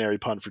non-binary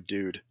pun for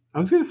dude. I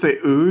was going to say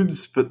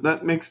oods, but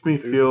that makes me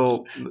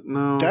feel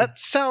no. That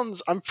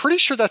sounds. I'm pretty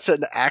sure that's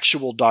an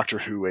actual Doctor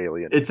Who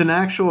alien. It's an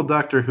actual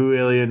Doctor Who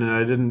alien, and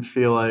I didn't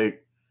feel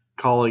like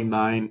calling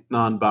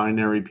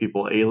non-binary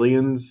people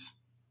aliens.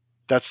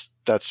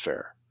 That's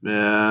fair.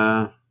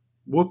 Yeah,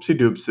 whoopsie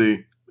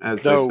doopsie,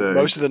 as they say.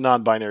 Most of the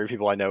non-binary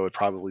people I know would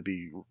probably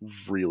be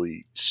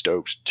really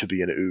stoked to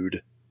be an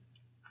ood.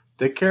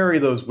 They carry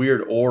those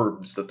weird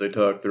orbs that they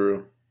talk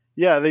through.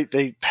 Yeah,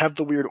 they have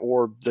the weird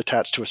orb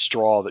attached to a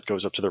straw that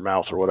goes up to their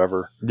mouth or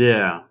whatever.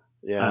 Yeah.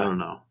 Yeah. I don't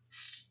know.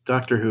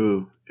 Doctor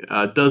Who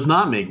does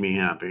not make me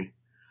happy.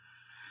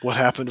 What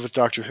happened with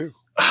Doctor Who?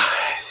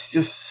 It's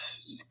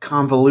just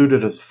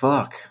convoluted as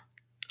fuck.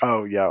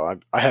 Oh, yeah.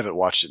 I haven't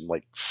watched it in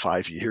like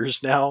 5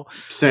 years now.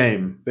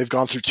 Same. They've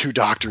gone through 2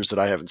 doctors that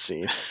I haven't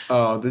seen.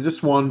 Oh, they're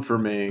just one for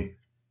me.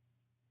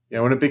 Yeah,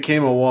 when it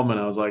became a woman,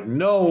 I was like,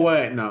 no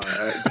way. No,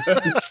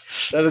 that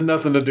had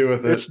nothing to do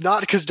with it. It's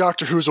not because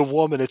Doctor Who's a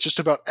woman. It's just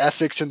about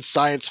ethics in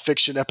science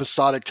fiction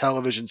episodic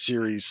television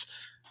series.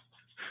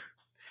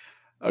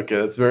 Okay,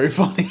 that's very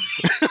funny.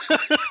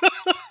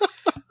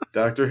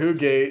 Doctor Who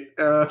gate.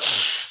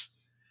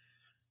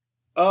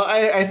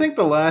 I think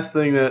the last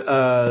thing that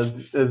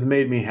has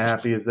made me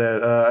happy is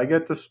that I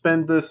get to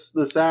spend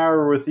this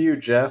hour with you,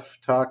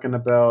 Jeff, talking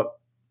about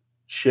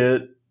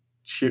shit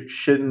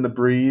in the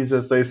breeze,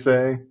 as they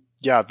say.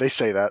 Yeah, they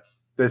say that.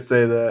 They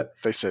say that.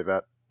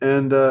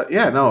 And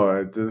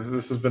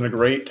this has been a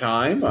great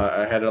time.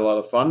 I had a lot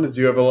of fun. Did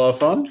you have a lot of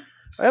fun?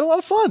 I had a lot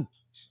of fun.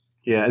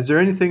 Yeah. Is there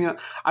anything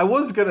I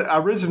was gonna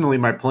originally?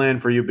 My plan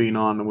for you being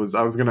on was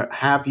I was gonna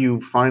have you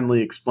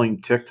finally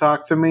explain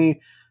TikTok to me,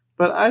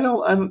 but I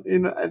don't.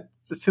 It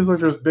seems like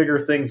there's bigger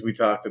things we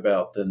talked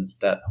about than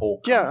that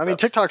whole. Yeah, I mean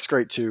TikTok's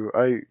great too.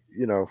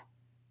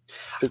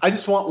 I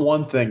just want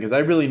one thing because I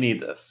really need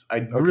this. I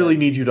really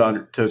need you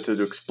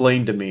to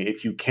explain to me,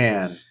 if you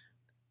can,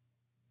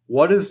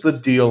 what is the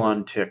deal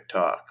on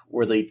TikTok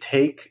where they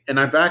take, and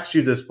I've asked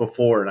you this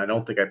before and I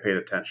don't think I paid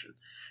attention.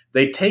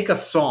 They take a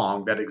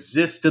song that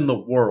exists in the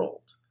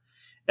world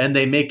and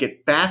they make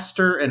it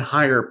faster and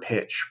higher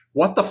pitch.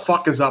 What the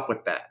fuck is up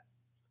with that?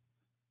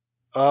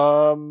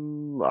 I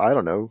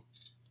don't know.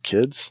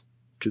 Kids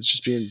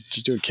just doing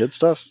kid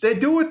stuff. They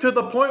do it to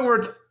the point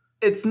where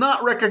it's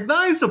not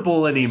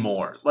recognizable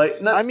anymore.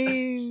 I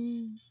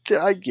mean,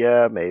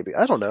 yeah, maybe.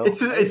 I don't know.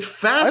 It's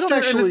faster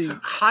and it's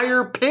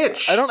higher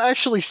pitch. I don't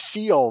actually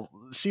see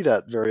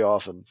that very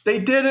often. They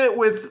did it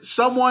with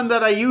someone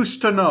that I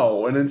used to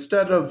know, and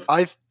instead of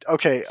I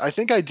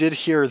think I did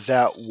hear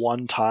that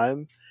one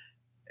time,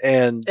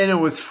 and it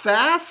was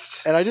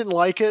fast, and I didn't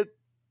like it.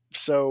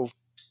 So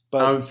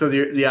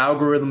the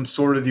algorithm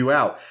sorted you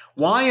out.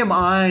 Why am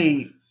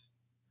I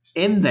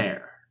in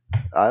there?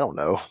 I don't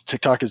know.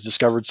 TikTok has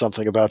discovered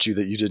something about you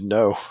that you didn't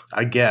know.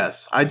 I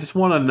guess. I just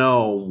want to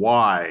know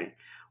why.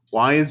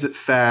 Why is it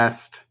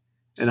fast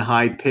and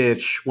high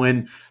pitch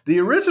when the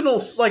original,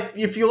 like,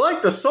 if you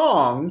like the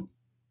song,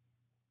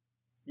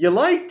 you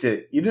liked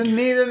it. You didn't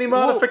need any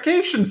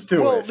modifications to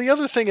it. Well, the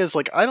other thing is,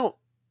 like, I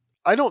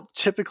don't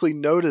typically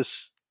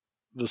notice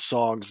the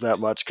songs that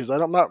much because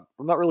I'm not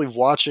really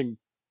watching.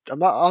 I'm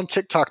not on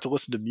TikTok to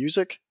listen to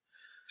music.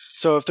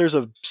 So if there's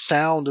a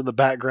sound in the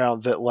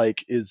background that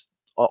like is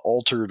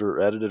altered or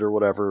edited or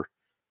whatever,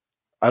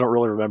 I don't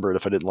really remember it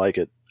if I didn't like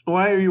it.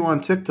 Why are you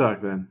on TikTok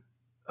then?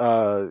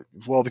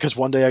 Well, because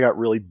one day I got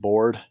really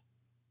bored.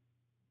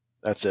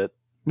 That's it.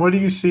 What do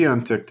you see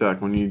on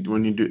TikTok when you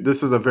do?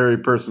 This is a very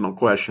personal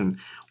question.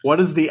 What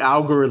does the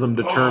algorithm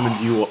determine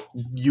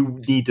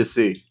you need to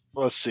see?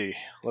 Let's see.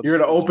 You're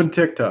gonna open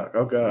TikTok.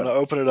 Oh god. I'm gonna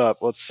open it up.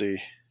 Let's see.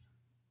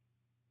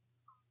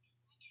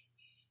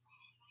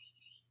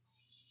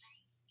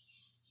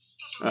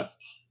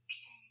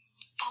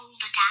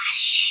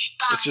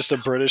 It's just a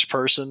British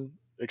person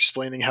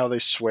explaining how they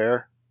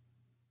swear.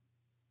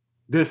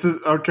 This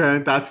is okay.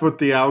 That's what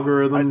the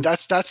algorithm.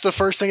 That's the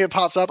first thing that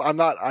pops up.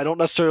 I don't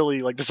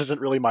necessarily like. This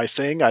isn't really my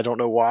thing. I don't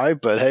know why,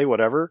 but hey,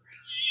 whatever.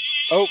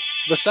 Oh,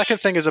 the second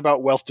thing is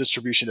about wealth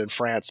distribution in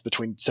France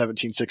between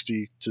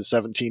 1760 to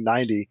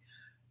 1790,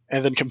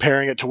 and then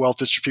comparing it to wealth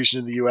distribution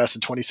in the U.S.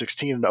 in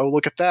 2016. And oh,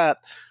 look at that.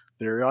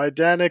 They're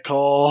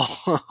identical.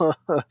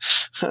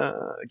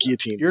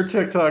 Guillotine. Your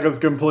TikTok is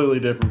completely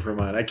different from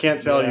mine. I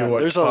can't tell you what.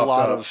 There's a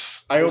lot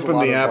of. I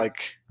opened the app.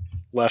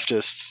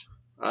 leftist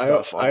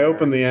stuff. I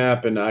opened the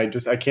app and I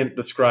can't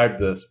describe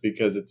this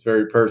because it's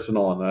very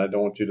personal and I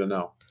don't want you to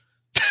know.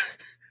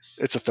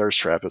 It's a thirst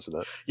trap, isn't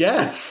it?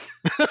 Yes.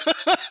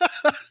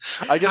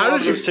 I get a lot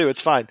of those too. It's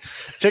fine.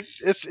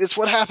 It's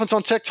what happens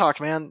on TikTok,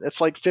 man.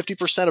 It's like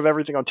 50% of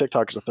everything on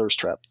TikTok is a thirst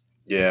trap.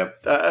 Yeah.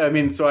 I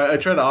mean, so I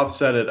try to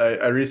offset it.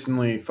 I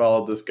recently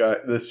followed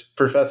this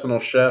professional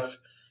chef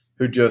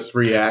who just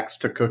reacts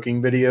to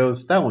cooking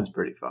videos. That one's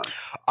pretty fun.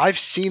 I've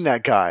seen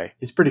that guy.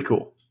 He's pretty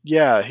cool.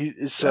 Yeah,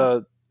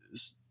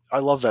 I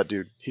love that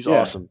dude. He's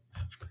awesome.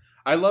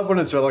 I love when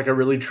it's like a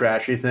really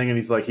trashy thing, and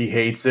he's like, he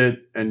hates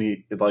it, and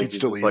he's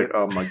just like,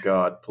 oh my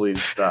god,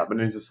 please stop.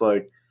 And he's just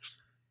like,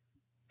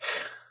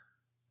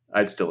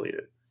 I'd still eat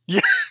it. Yeah,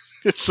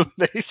 it's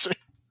amazing.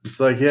 It's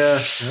like,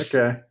 yeah,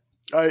 okay.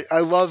 I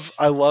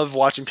love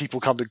watching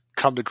people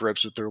come to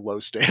grips with their low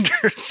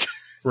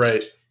standards.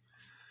 Right.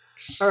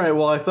 All right.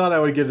 Well, I thought I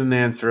would get an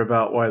answer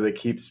about why they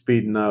keep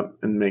speeding up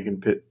and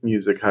making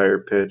music higher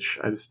pitch.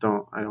 I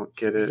don't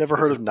get it. You've never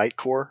heard of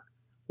Nightcore?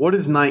 What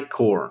is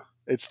Nightcore?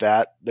 It's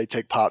that they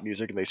take pop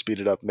music and they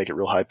speed it up and make it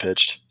real high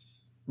pitched.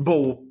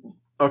 But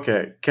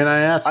okay, can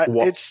I ask?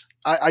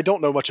 I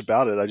don't know much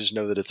about it. I just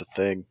know that it's a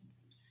thing.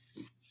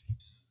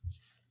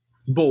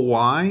 But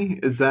why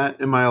is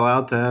that? Am I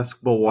allowed to ask?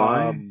 But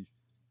why?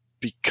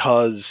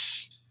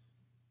 Because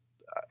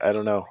I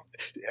don't know.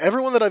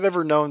 Everyone that I've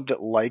ever known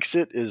that likes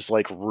it is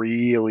like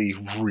really,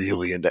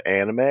 really into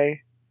anime.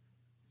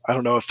 I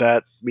don't know if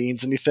that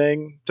means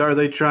anything. So are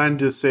they trying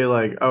to say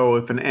like, oh,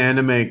 if an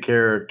anime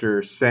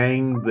character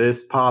sang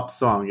this pop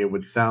song, it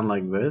would sound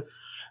like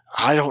this?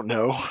 I don't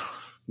know.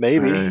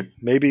 Maybe. Right.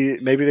 Maybe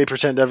they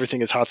pretend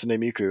everything is Hatsune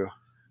Miku.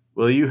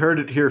 Well, you heard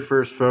it here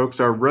first, folks.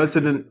 Our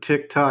resident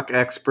TikTok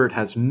expert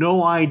has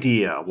no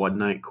idea what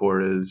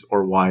Nightcore is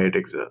or why it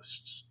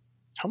exists.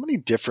 How many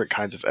different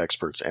kinds of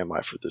experts am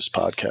I for this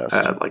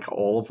podcast? Like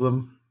all of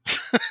them.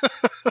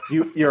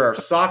 You're our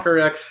soccer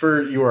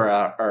expert. You are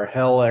our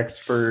hell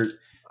expert.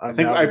 I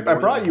think I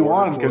brought you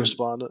on because.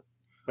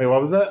 Wait, what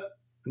was that?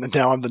 And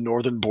now I'm the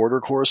Northern Border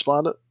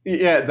correspondent.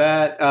 Yeah,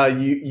 that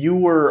you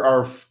were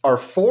our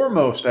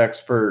foremost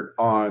expert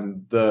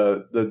on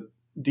the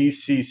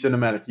DC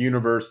cinematic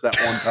universe that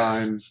one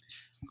time,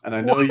 and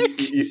I know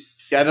you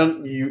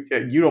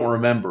don't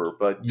remember,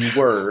 but you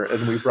were,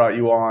 and we brought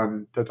you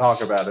on to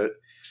talk about it.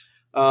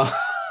 Oh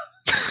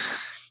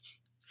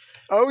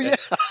yeah.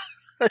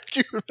 I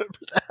do remember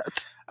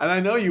that. And I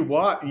know you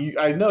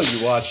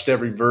watched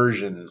every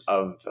version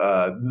of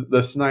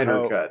the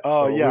Snyder Cut.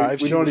 Oh so yeah,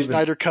 I've seen the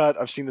Snyder Cut.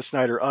 I've seen the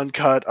Snyder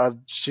Uncut. I've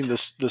seen the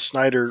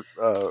Snyder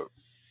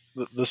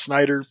the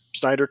Snyder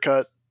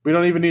Cut. We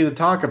don't even need to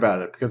talk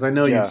about it because I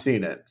know you've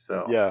seen it.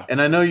 So yeah,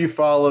 and I know you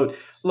followed.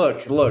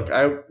 Look.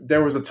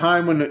 There was a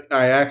time when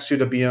I asked you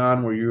to be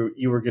on where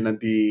you were going to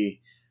be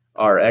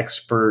our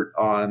expert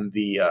on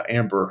the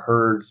Amber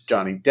Heard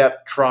Johnny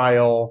Depp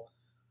trial.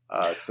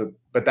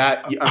 But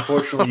that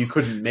unfortunately you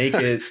couldn't make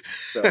it,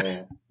 so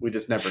we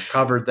just never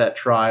covered that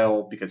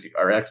trial because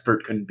our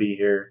expert couldn't be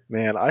here.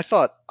 Man, I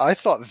thought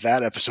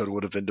that episode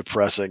would have been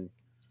depressing.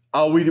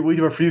 Oh, we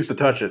refused to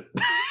touch it.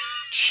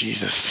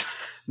 Jesus.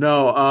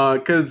 No,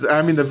 because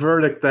I mean the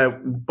verdict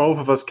that both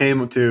of us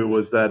came to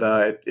was that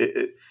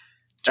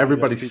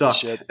everybody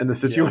sucked in the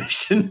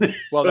situation. Yeah.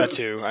 Well, that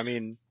too. I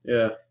mean,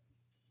 yeah.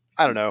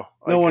 I don't know.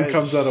 No one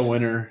comes out a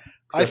winner.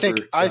 I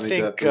think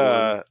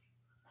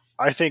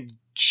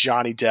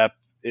Johnny Depp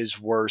is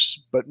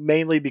worse, but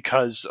mainly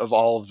because of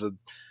all of the,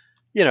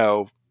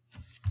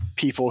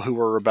 people who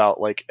are about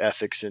like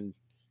ethics in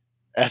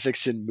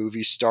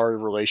movie star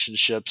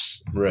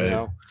relationships.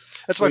 Right.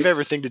 That's my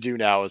favorite thing to do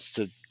now is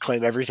to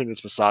claim everything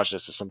that's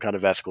misogynist as some kind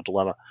of ethical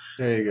dilemma.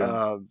 There you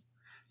go.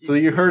 So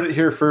you heard it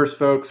here first,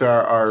 folks.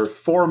 Our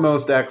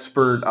foremost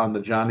expert on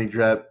the Johnny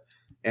Depp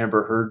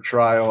Amber Heard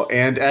trial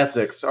and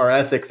ethics, our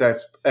ethics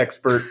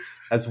expert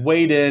has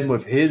weighed in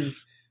with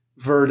his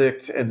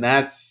verdict, and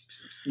that's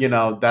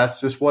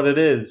just what it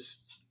is.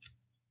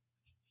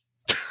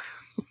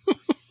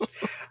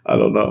 I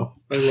don't know.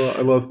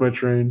 I lost my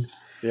train.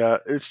 Yeah,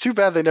 it's too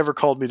bad they never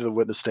called me to the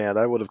witness stand.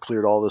 I would have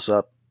cleared all this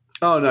up.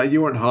 Oh no,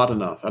 you weren't hot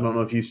enough. I don't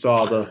know if you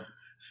saw the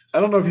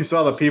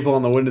people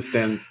on the witness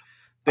stands.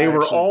 They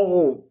were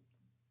all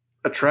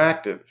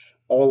attractive.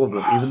 All of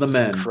them, even the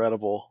men.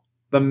 Incredible.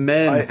 The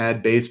men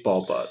had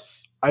baseball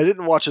butts. I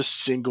didn't watch a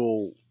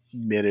single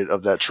minute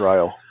of that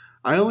trial.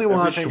 I only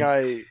watched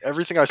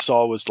everything I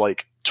saw was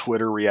like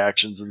Twitter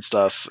reactions and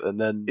stuff, and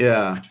then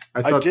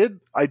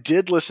I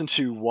did listen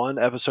to one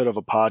episode of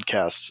a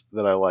podcast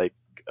that I like.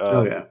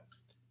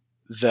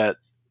 That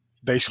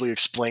basically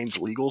explains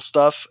legal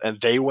stuff, and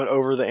they went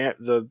over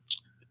the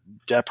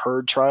Depp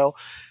Heard trial,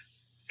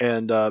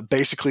 and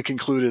basically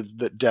concluded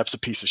that Depp's a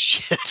piece of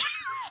shit.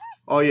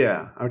 Oh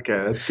yeah, okay,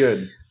 that's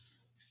good.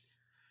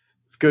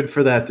 It's good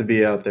for that to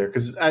be out there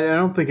because I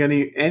don't think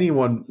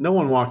no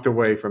one walked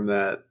away from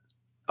that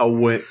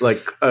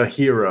like a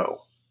hero,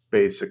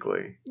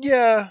 basically.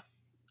 Yeah.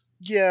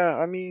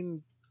 I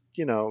mean,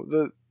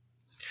 the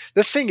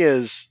thing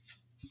is,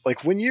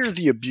 like when you're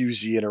the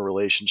abusee in a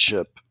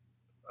relationship,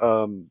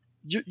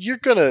 you're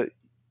gonna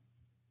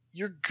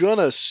you're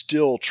gonna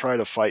still try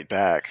to fight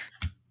back.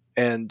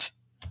 And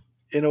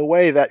in a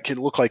way that can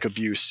look like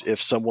abuse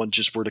if someone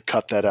just were to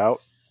cut that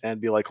out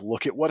and be like,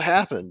 look at what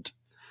happened.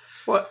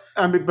 Well,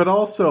 I mean, but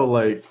also,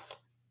 like,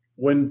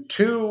 when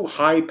two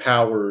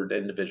high-powered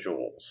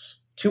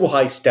individuals, two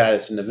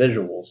high-status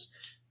individuals,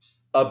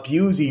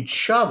 abuse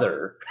each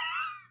other,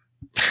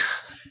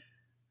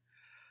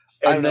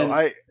 and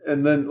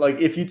then,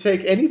 like, if you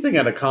take anything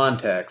out of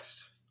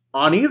context,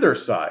 on either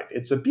side,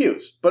 it's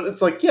abuse. But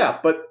it's like, yeah,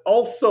 but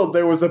also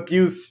there was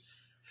abuse.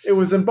 It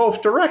was in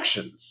both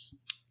directions.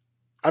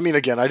 I mean,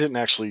 again, I didn't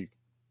actually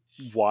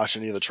watch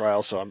any of the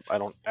trials, so I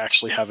don't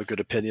actually have a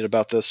good opinion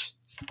about this.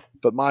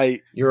 But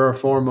you're our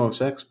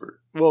foremost expert.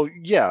 Well,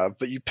 yeah,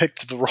 but you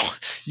picked the wrong.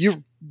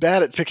 You're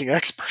bad at picking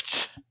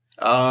experts.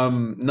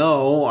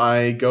 No,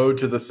 I go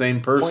to the same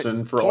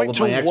person for all of my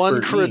expert needs. Point to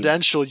one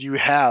credential you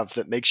have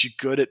that makes you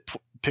good at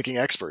picking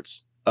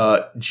experts.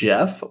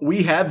 Jeff,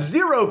 we have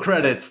 0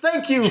 credits.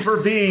 Thank you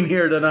for being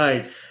here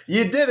tonight.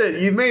 You did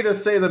it. You made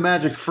us say the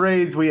magic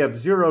phrase. We have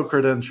 0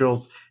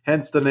 credentials,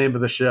 hence the name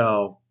of the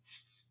show.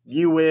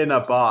 You win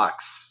a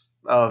box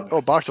of... Oh,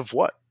 a box of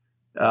what?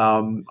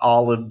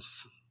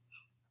 Olives.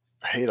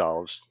 I hate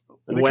olives.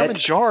 They come in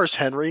jars,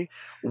 Henry.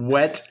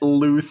 Wet,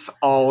 loose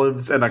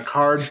olives in a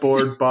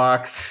cardboard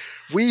box.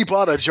 We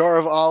bought a jar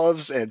of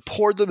olives and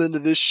poured them into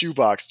this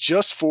shoebox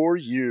just for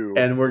you.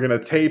 And we're going to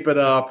tape it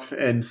up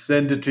and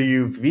send it to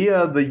you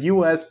via the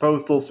U.S.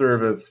 Postal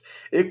Service.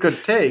 It could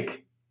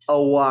take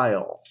a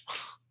while.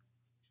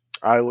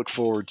 I look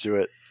forward to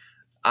it.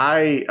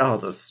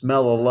 The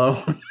smell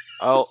alone.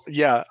 Oh,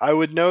 yeah. I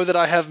would know that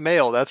I have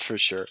mail, that's for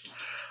sure.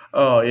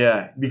 Oh,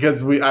 yeah.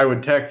 Because I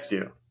would text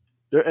you.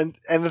 And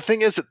the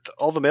thing is that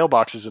all the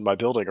mailboxes in my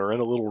building are in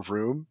a little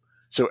room,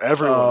 so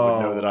everyone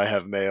would know that I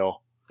have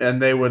mail.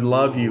 And they would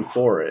love you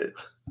for it.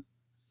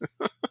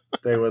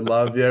 They would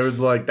love you. They would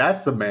be like,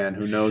 that's a man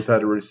who knows how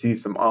to receive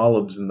some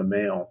olives in the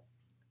mail.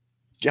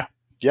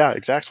 Yeah,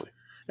 exactly.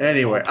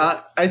 Anyway,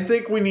 I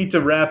think we need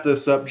to wrap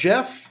this up.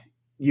 Jeff,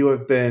 you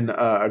have been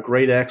a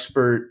great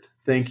expert.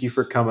 Thank you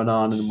for coming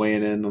on and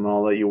weighing in on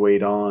all that you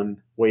weighed on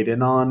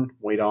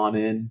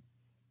in.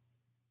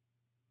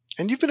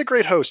 And you've been a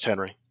great host,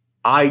 Henry.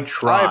 I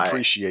try. I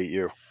appreciate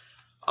you.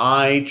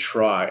 I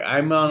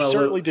try. You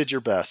certainly did your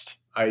best.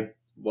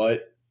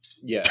 What?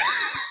 Yes.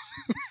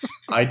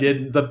 I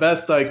did the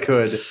best I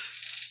could.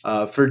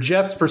 For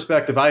Jeff's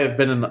perspective, I have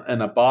been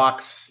in a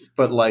box,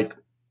 but like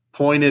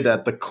pointed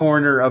at the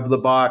corner of the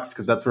box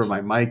because that's where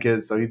my mic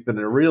is. So he's been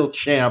a real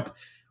champ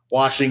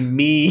watching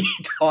me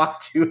talk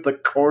to the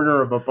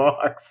corner of a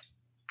box.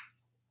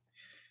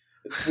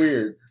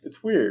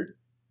 It's weird.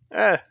 All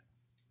right.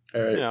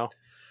 You know.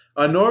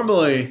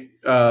 Normally,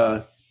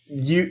 I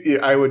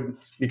would,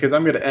 because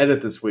I'm going to edit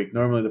this week.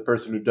 Normally, the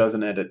person who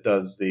doesn't edit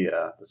does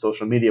the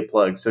social media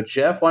plugs. So,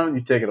 Jeff, why don't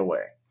you take it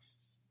away?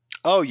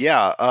 Oh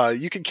yeah,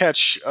 you can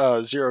catch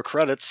 0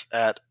 credits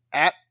at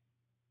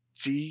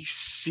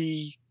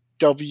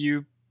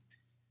ZCWHJ.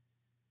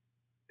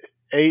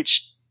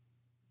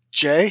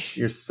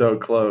 You're so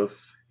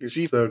close.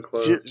 So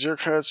close. 0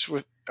 credits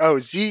with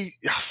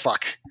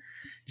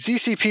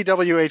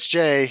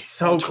ZCPWHJ.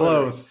 So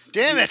close.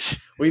 Damn it!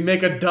 We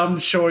make a dumb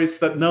choice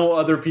that no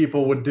other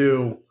people would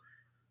do.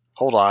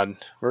 Hold on.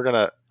 We're going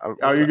to...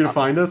 Are you going to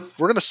find us?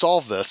 We're going to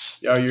solve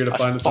this. Are you going to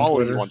find us on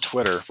Twitter? Follow you on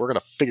Twitter. We're going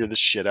to figure this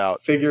shit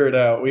out. Figure it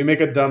out. We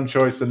make a dumb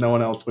choice that no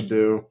one else would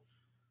do.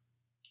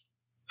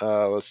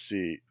 Let's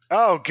see.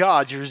 Oh,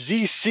 God. You're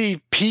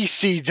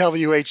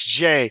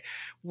ZCPCWHJ.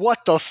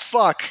 What the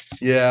fuck?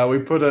 Yeah, we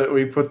put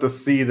the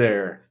C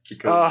there.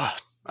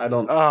 Because I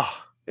don't...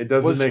 It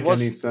doesn't make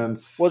any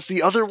sense. Was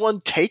the other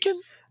one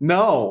taken?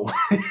 No.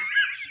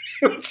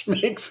 Which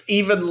makes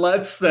even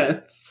less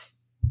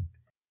sense.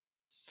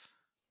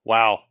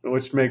 Wow.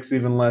 Which makes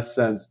even less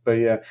sense. But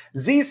yeah,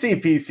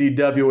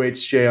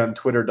 ZCPCWHJ on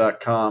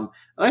Twitter.com.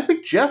 And I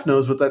think Jeff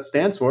knows what that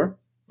stands for.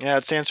 Yeah,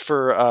 it stands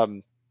for...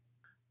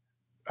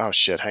 oh,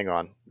 shit. Hang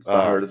on. It's the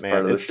hardest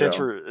part of the show. It stands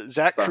for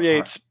Zach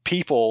creates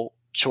people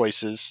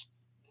choices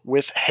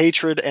with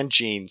hatred and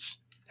genes.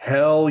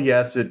 Hell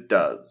yes, it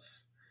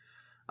does.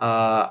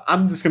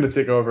 I'm just going to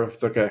take over if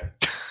it's okay.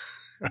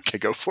 Okay,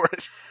 go for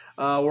it.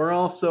 We're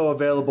also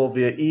available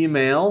via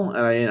email,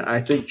 and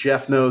I think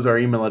Jeff knows our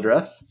email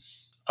address.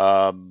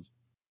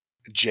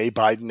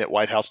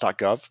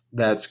 jbiden@whitehouse.gov.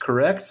 That's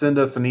correct. Send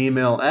us an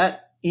email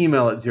at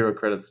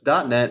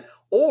email@zerocredits.net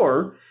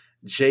or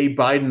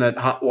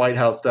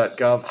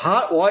jbiden@hotwhitehouse.gov.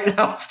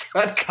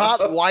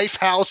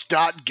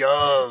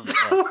 Hotwhitehouse.gov.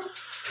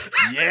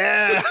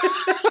 Yeah.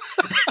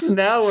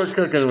 Now we're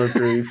cooking with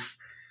grease.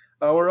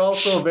 We're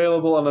also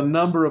available on a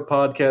number of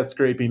podcast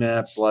scraping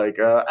apps like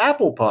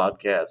Apple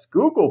Podcasts,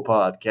 Google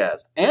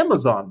Podcasts,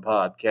 Amazon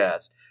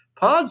Podcasts,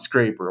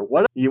 Podscraper,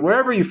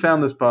 wherever you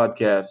found this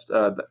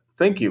podcast.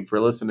 Thank you for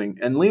listening,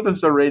 and leave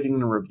us a rating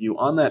and review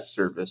on that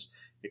service.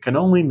 It can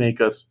only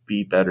make us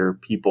be better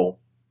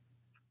people.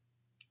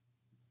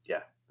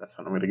 Yeah, that's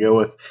what I'm going to go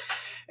with.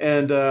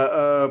 And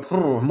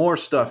more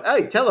stuff.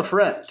 Hey, tell a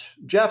friend.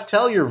 Jeff,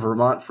 tell your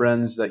Vermont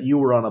friends that you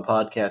were on a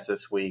podcast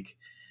this week.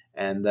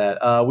 and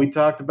that we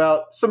talked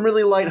about some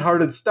really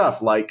lighthearted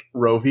stuff like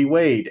Roe v.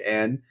 Wade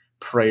and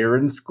prayer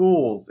in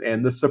schools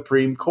and the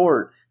Supreme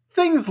Court.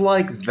 Things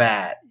like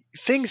that.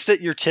 Things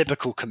that your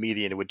typical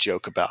comedian would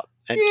joke about.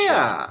 And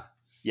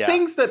Yeah.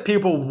 Things that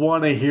people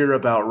want to hear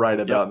about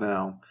about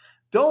now.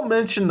 Don't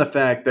mention the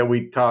fact that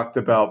we talked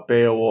about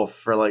Beowulf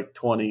for like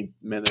 20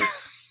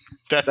 minutes.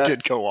 That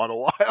did go on a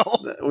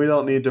while. We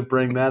don't need to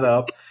bring that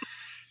up.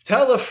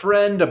 Tell a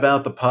friend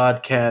about the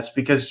podcast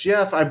because,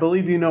 Jeff, I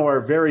believe you know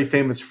our very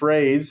famous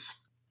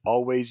phrase.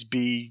 Always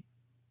be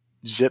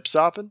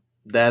zip-zopping?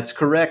 That's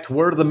correct.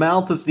 Word of the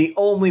mouth is the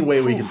only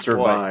way we can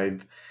survive.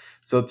 Boy.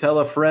 So tell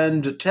a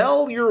friend,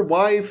 tell your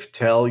wife,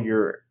 tell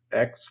your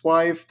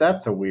ex-wife.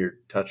 That's a weird,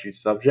 touchy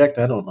subject.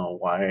 I don't know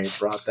why I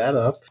brought that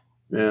up.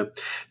 Yeah.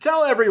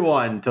 Tell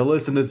everyone to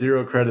listen to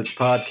Zero Credits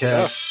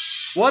Podcast.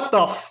 What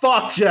the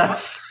fuck,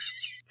 Jeff?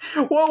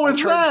 What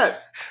was that?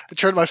 I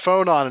turned my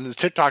phone on and the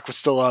TikTok was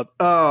still up.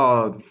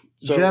 Oh,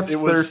 so Jeff's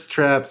Thirst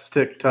Traps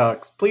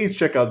TikToks. Please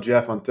check out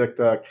Jeff on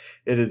TikTok.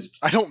 It is.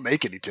 I don't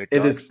make any TikToks.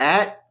 It is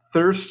at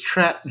Thirst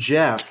Trap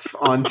Jeff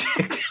on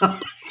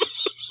TikTok.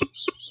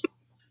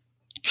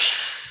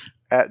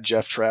 At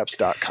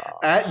JeffTraps.com.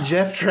 At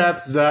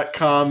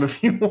JeffTraps.com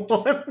if you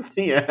want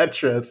the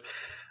address.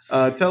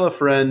 Tell a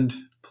friend,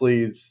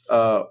 please.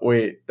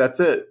 Wait, that's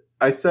it.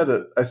 I said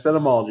it. I said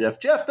them all, Jeff.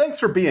 Jeff, thanks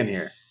for being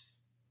here.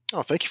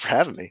 Oh, thank you for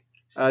having me.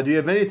 Do you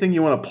have anything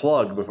you want to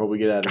plug before we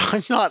get out of here?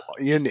 I'm not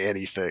in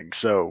anything,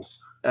 so...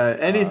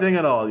 anything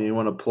at all you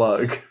want to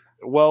plug?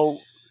 Well,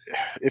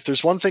 if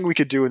there's one thing we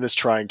could do in this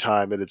trying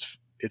time, it's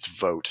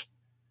vote.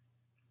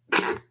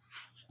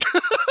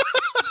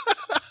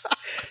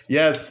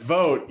 Yes,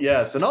 vote,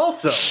 yes. And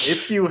also,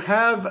 if you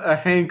have a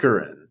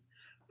hankering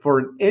for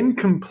an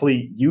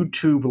incomplete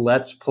YouTube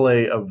Let's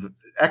Play of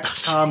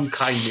XCOM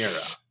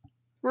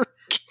Chimera,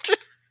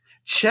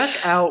 check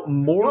out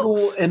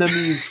Mortal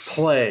Enemies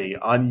Play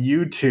on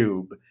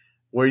YouTube,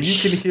 where you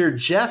can hear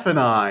Jeff and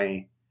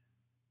I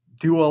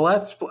do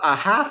a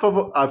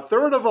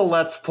third of a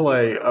Let's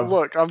Play of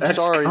Look, I'm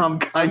sorry.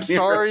 XCOM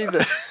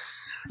Chimera.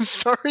 I'm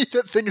sorry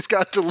that things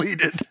got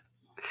deleted.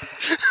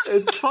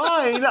 It's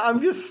fine. I'm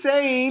just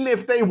saying,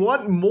 if they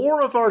want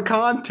more of our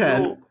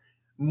content,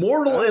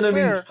 Mortal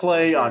Enemies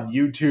Play on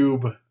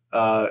YouTube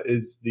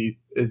is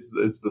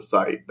the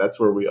site.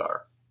 That's where we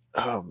are.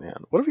 Oh man,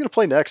 what are we gonna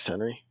play next,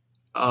 Henry?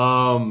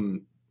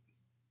 Norco.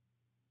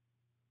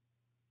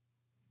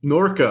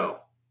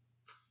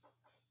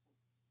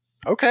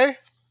 Okay.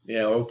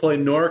 Yeah, we'll play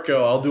Norco.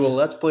 I'll do a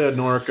Let's Play of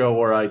Norco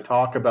where I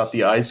talk about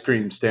the ice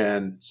cream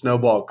stand,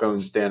 snowball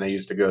cone stand I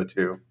used to go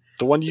to.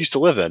 The one you used to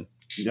live in.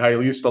 I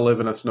used to live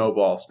in a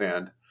snowball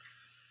stand.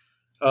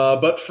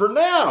 But for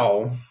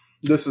now,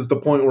 this is the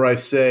point where I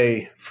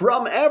say,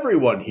 from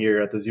everyone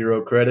here at the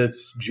Zero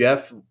Credits,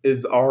 Jeff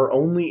is our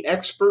only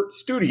expert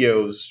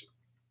studios.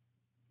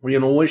 We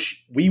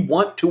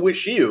want to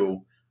wish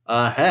you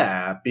a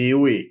happy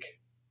week.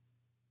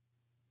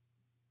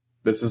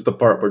 This is the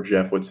part where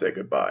Jeff would say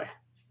goodbye.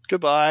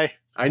 Goodbye.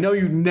 I know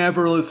you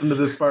never listen to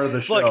this part of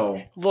the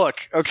show. Look,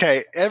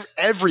 okay,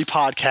 every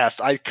podcast,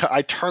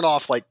 I turn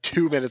off like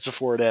 2 minutes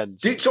before it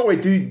ends.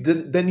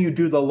 Then you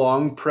do the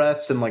long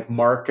press and like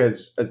mark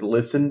as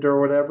listened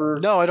or whatever?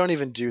 No, I don't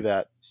even do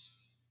that.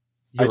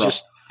 You're a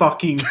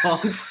fucking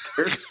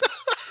monster.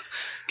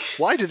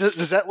 Why?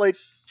 Does that like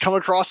come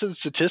across in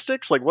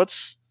statistics? Like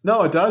what's...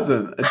 No, it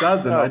doesn't. It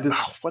doesn't.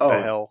 What the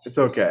hell? It's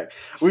okay.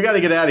 We got to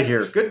get out of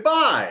here.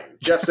 Goodbye.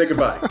 Jeff, say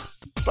goodbye.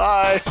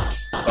 Bye.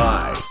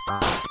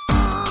 Bye.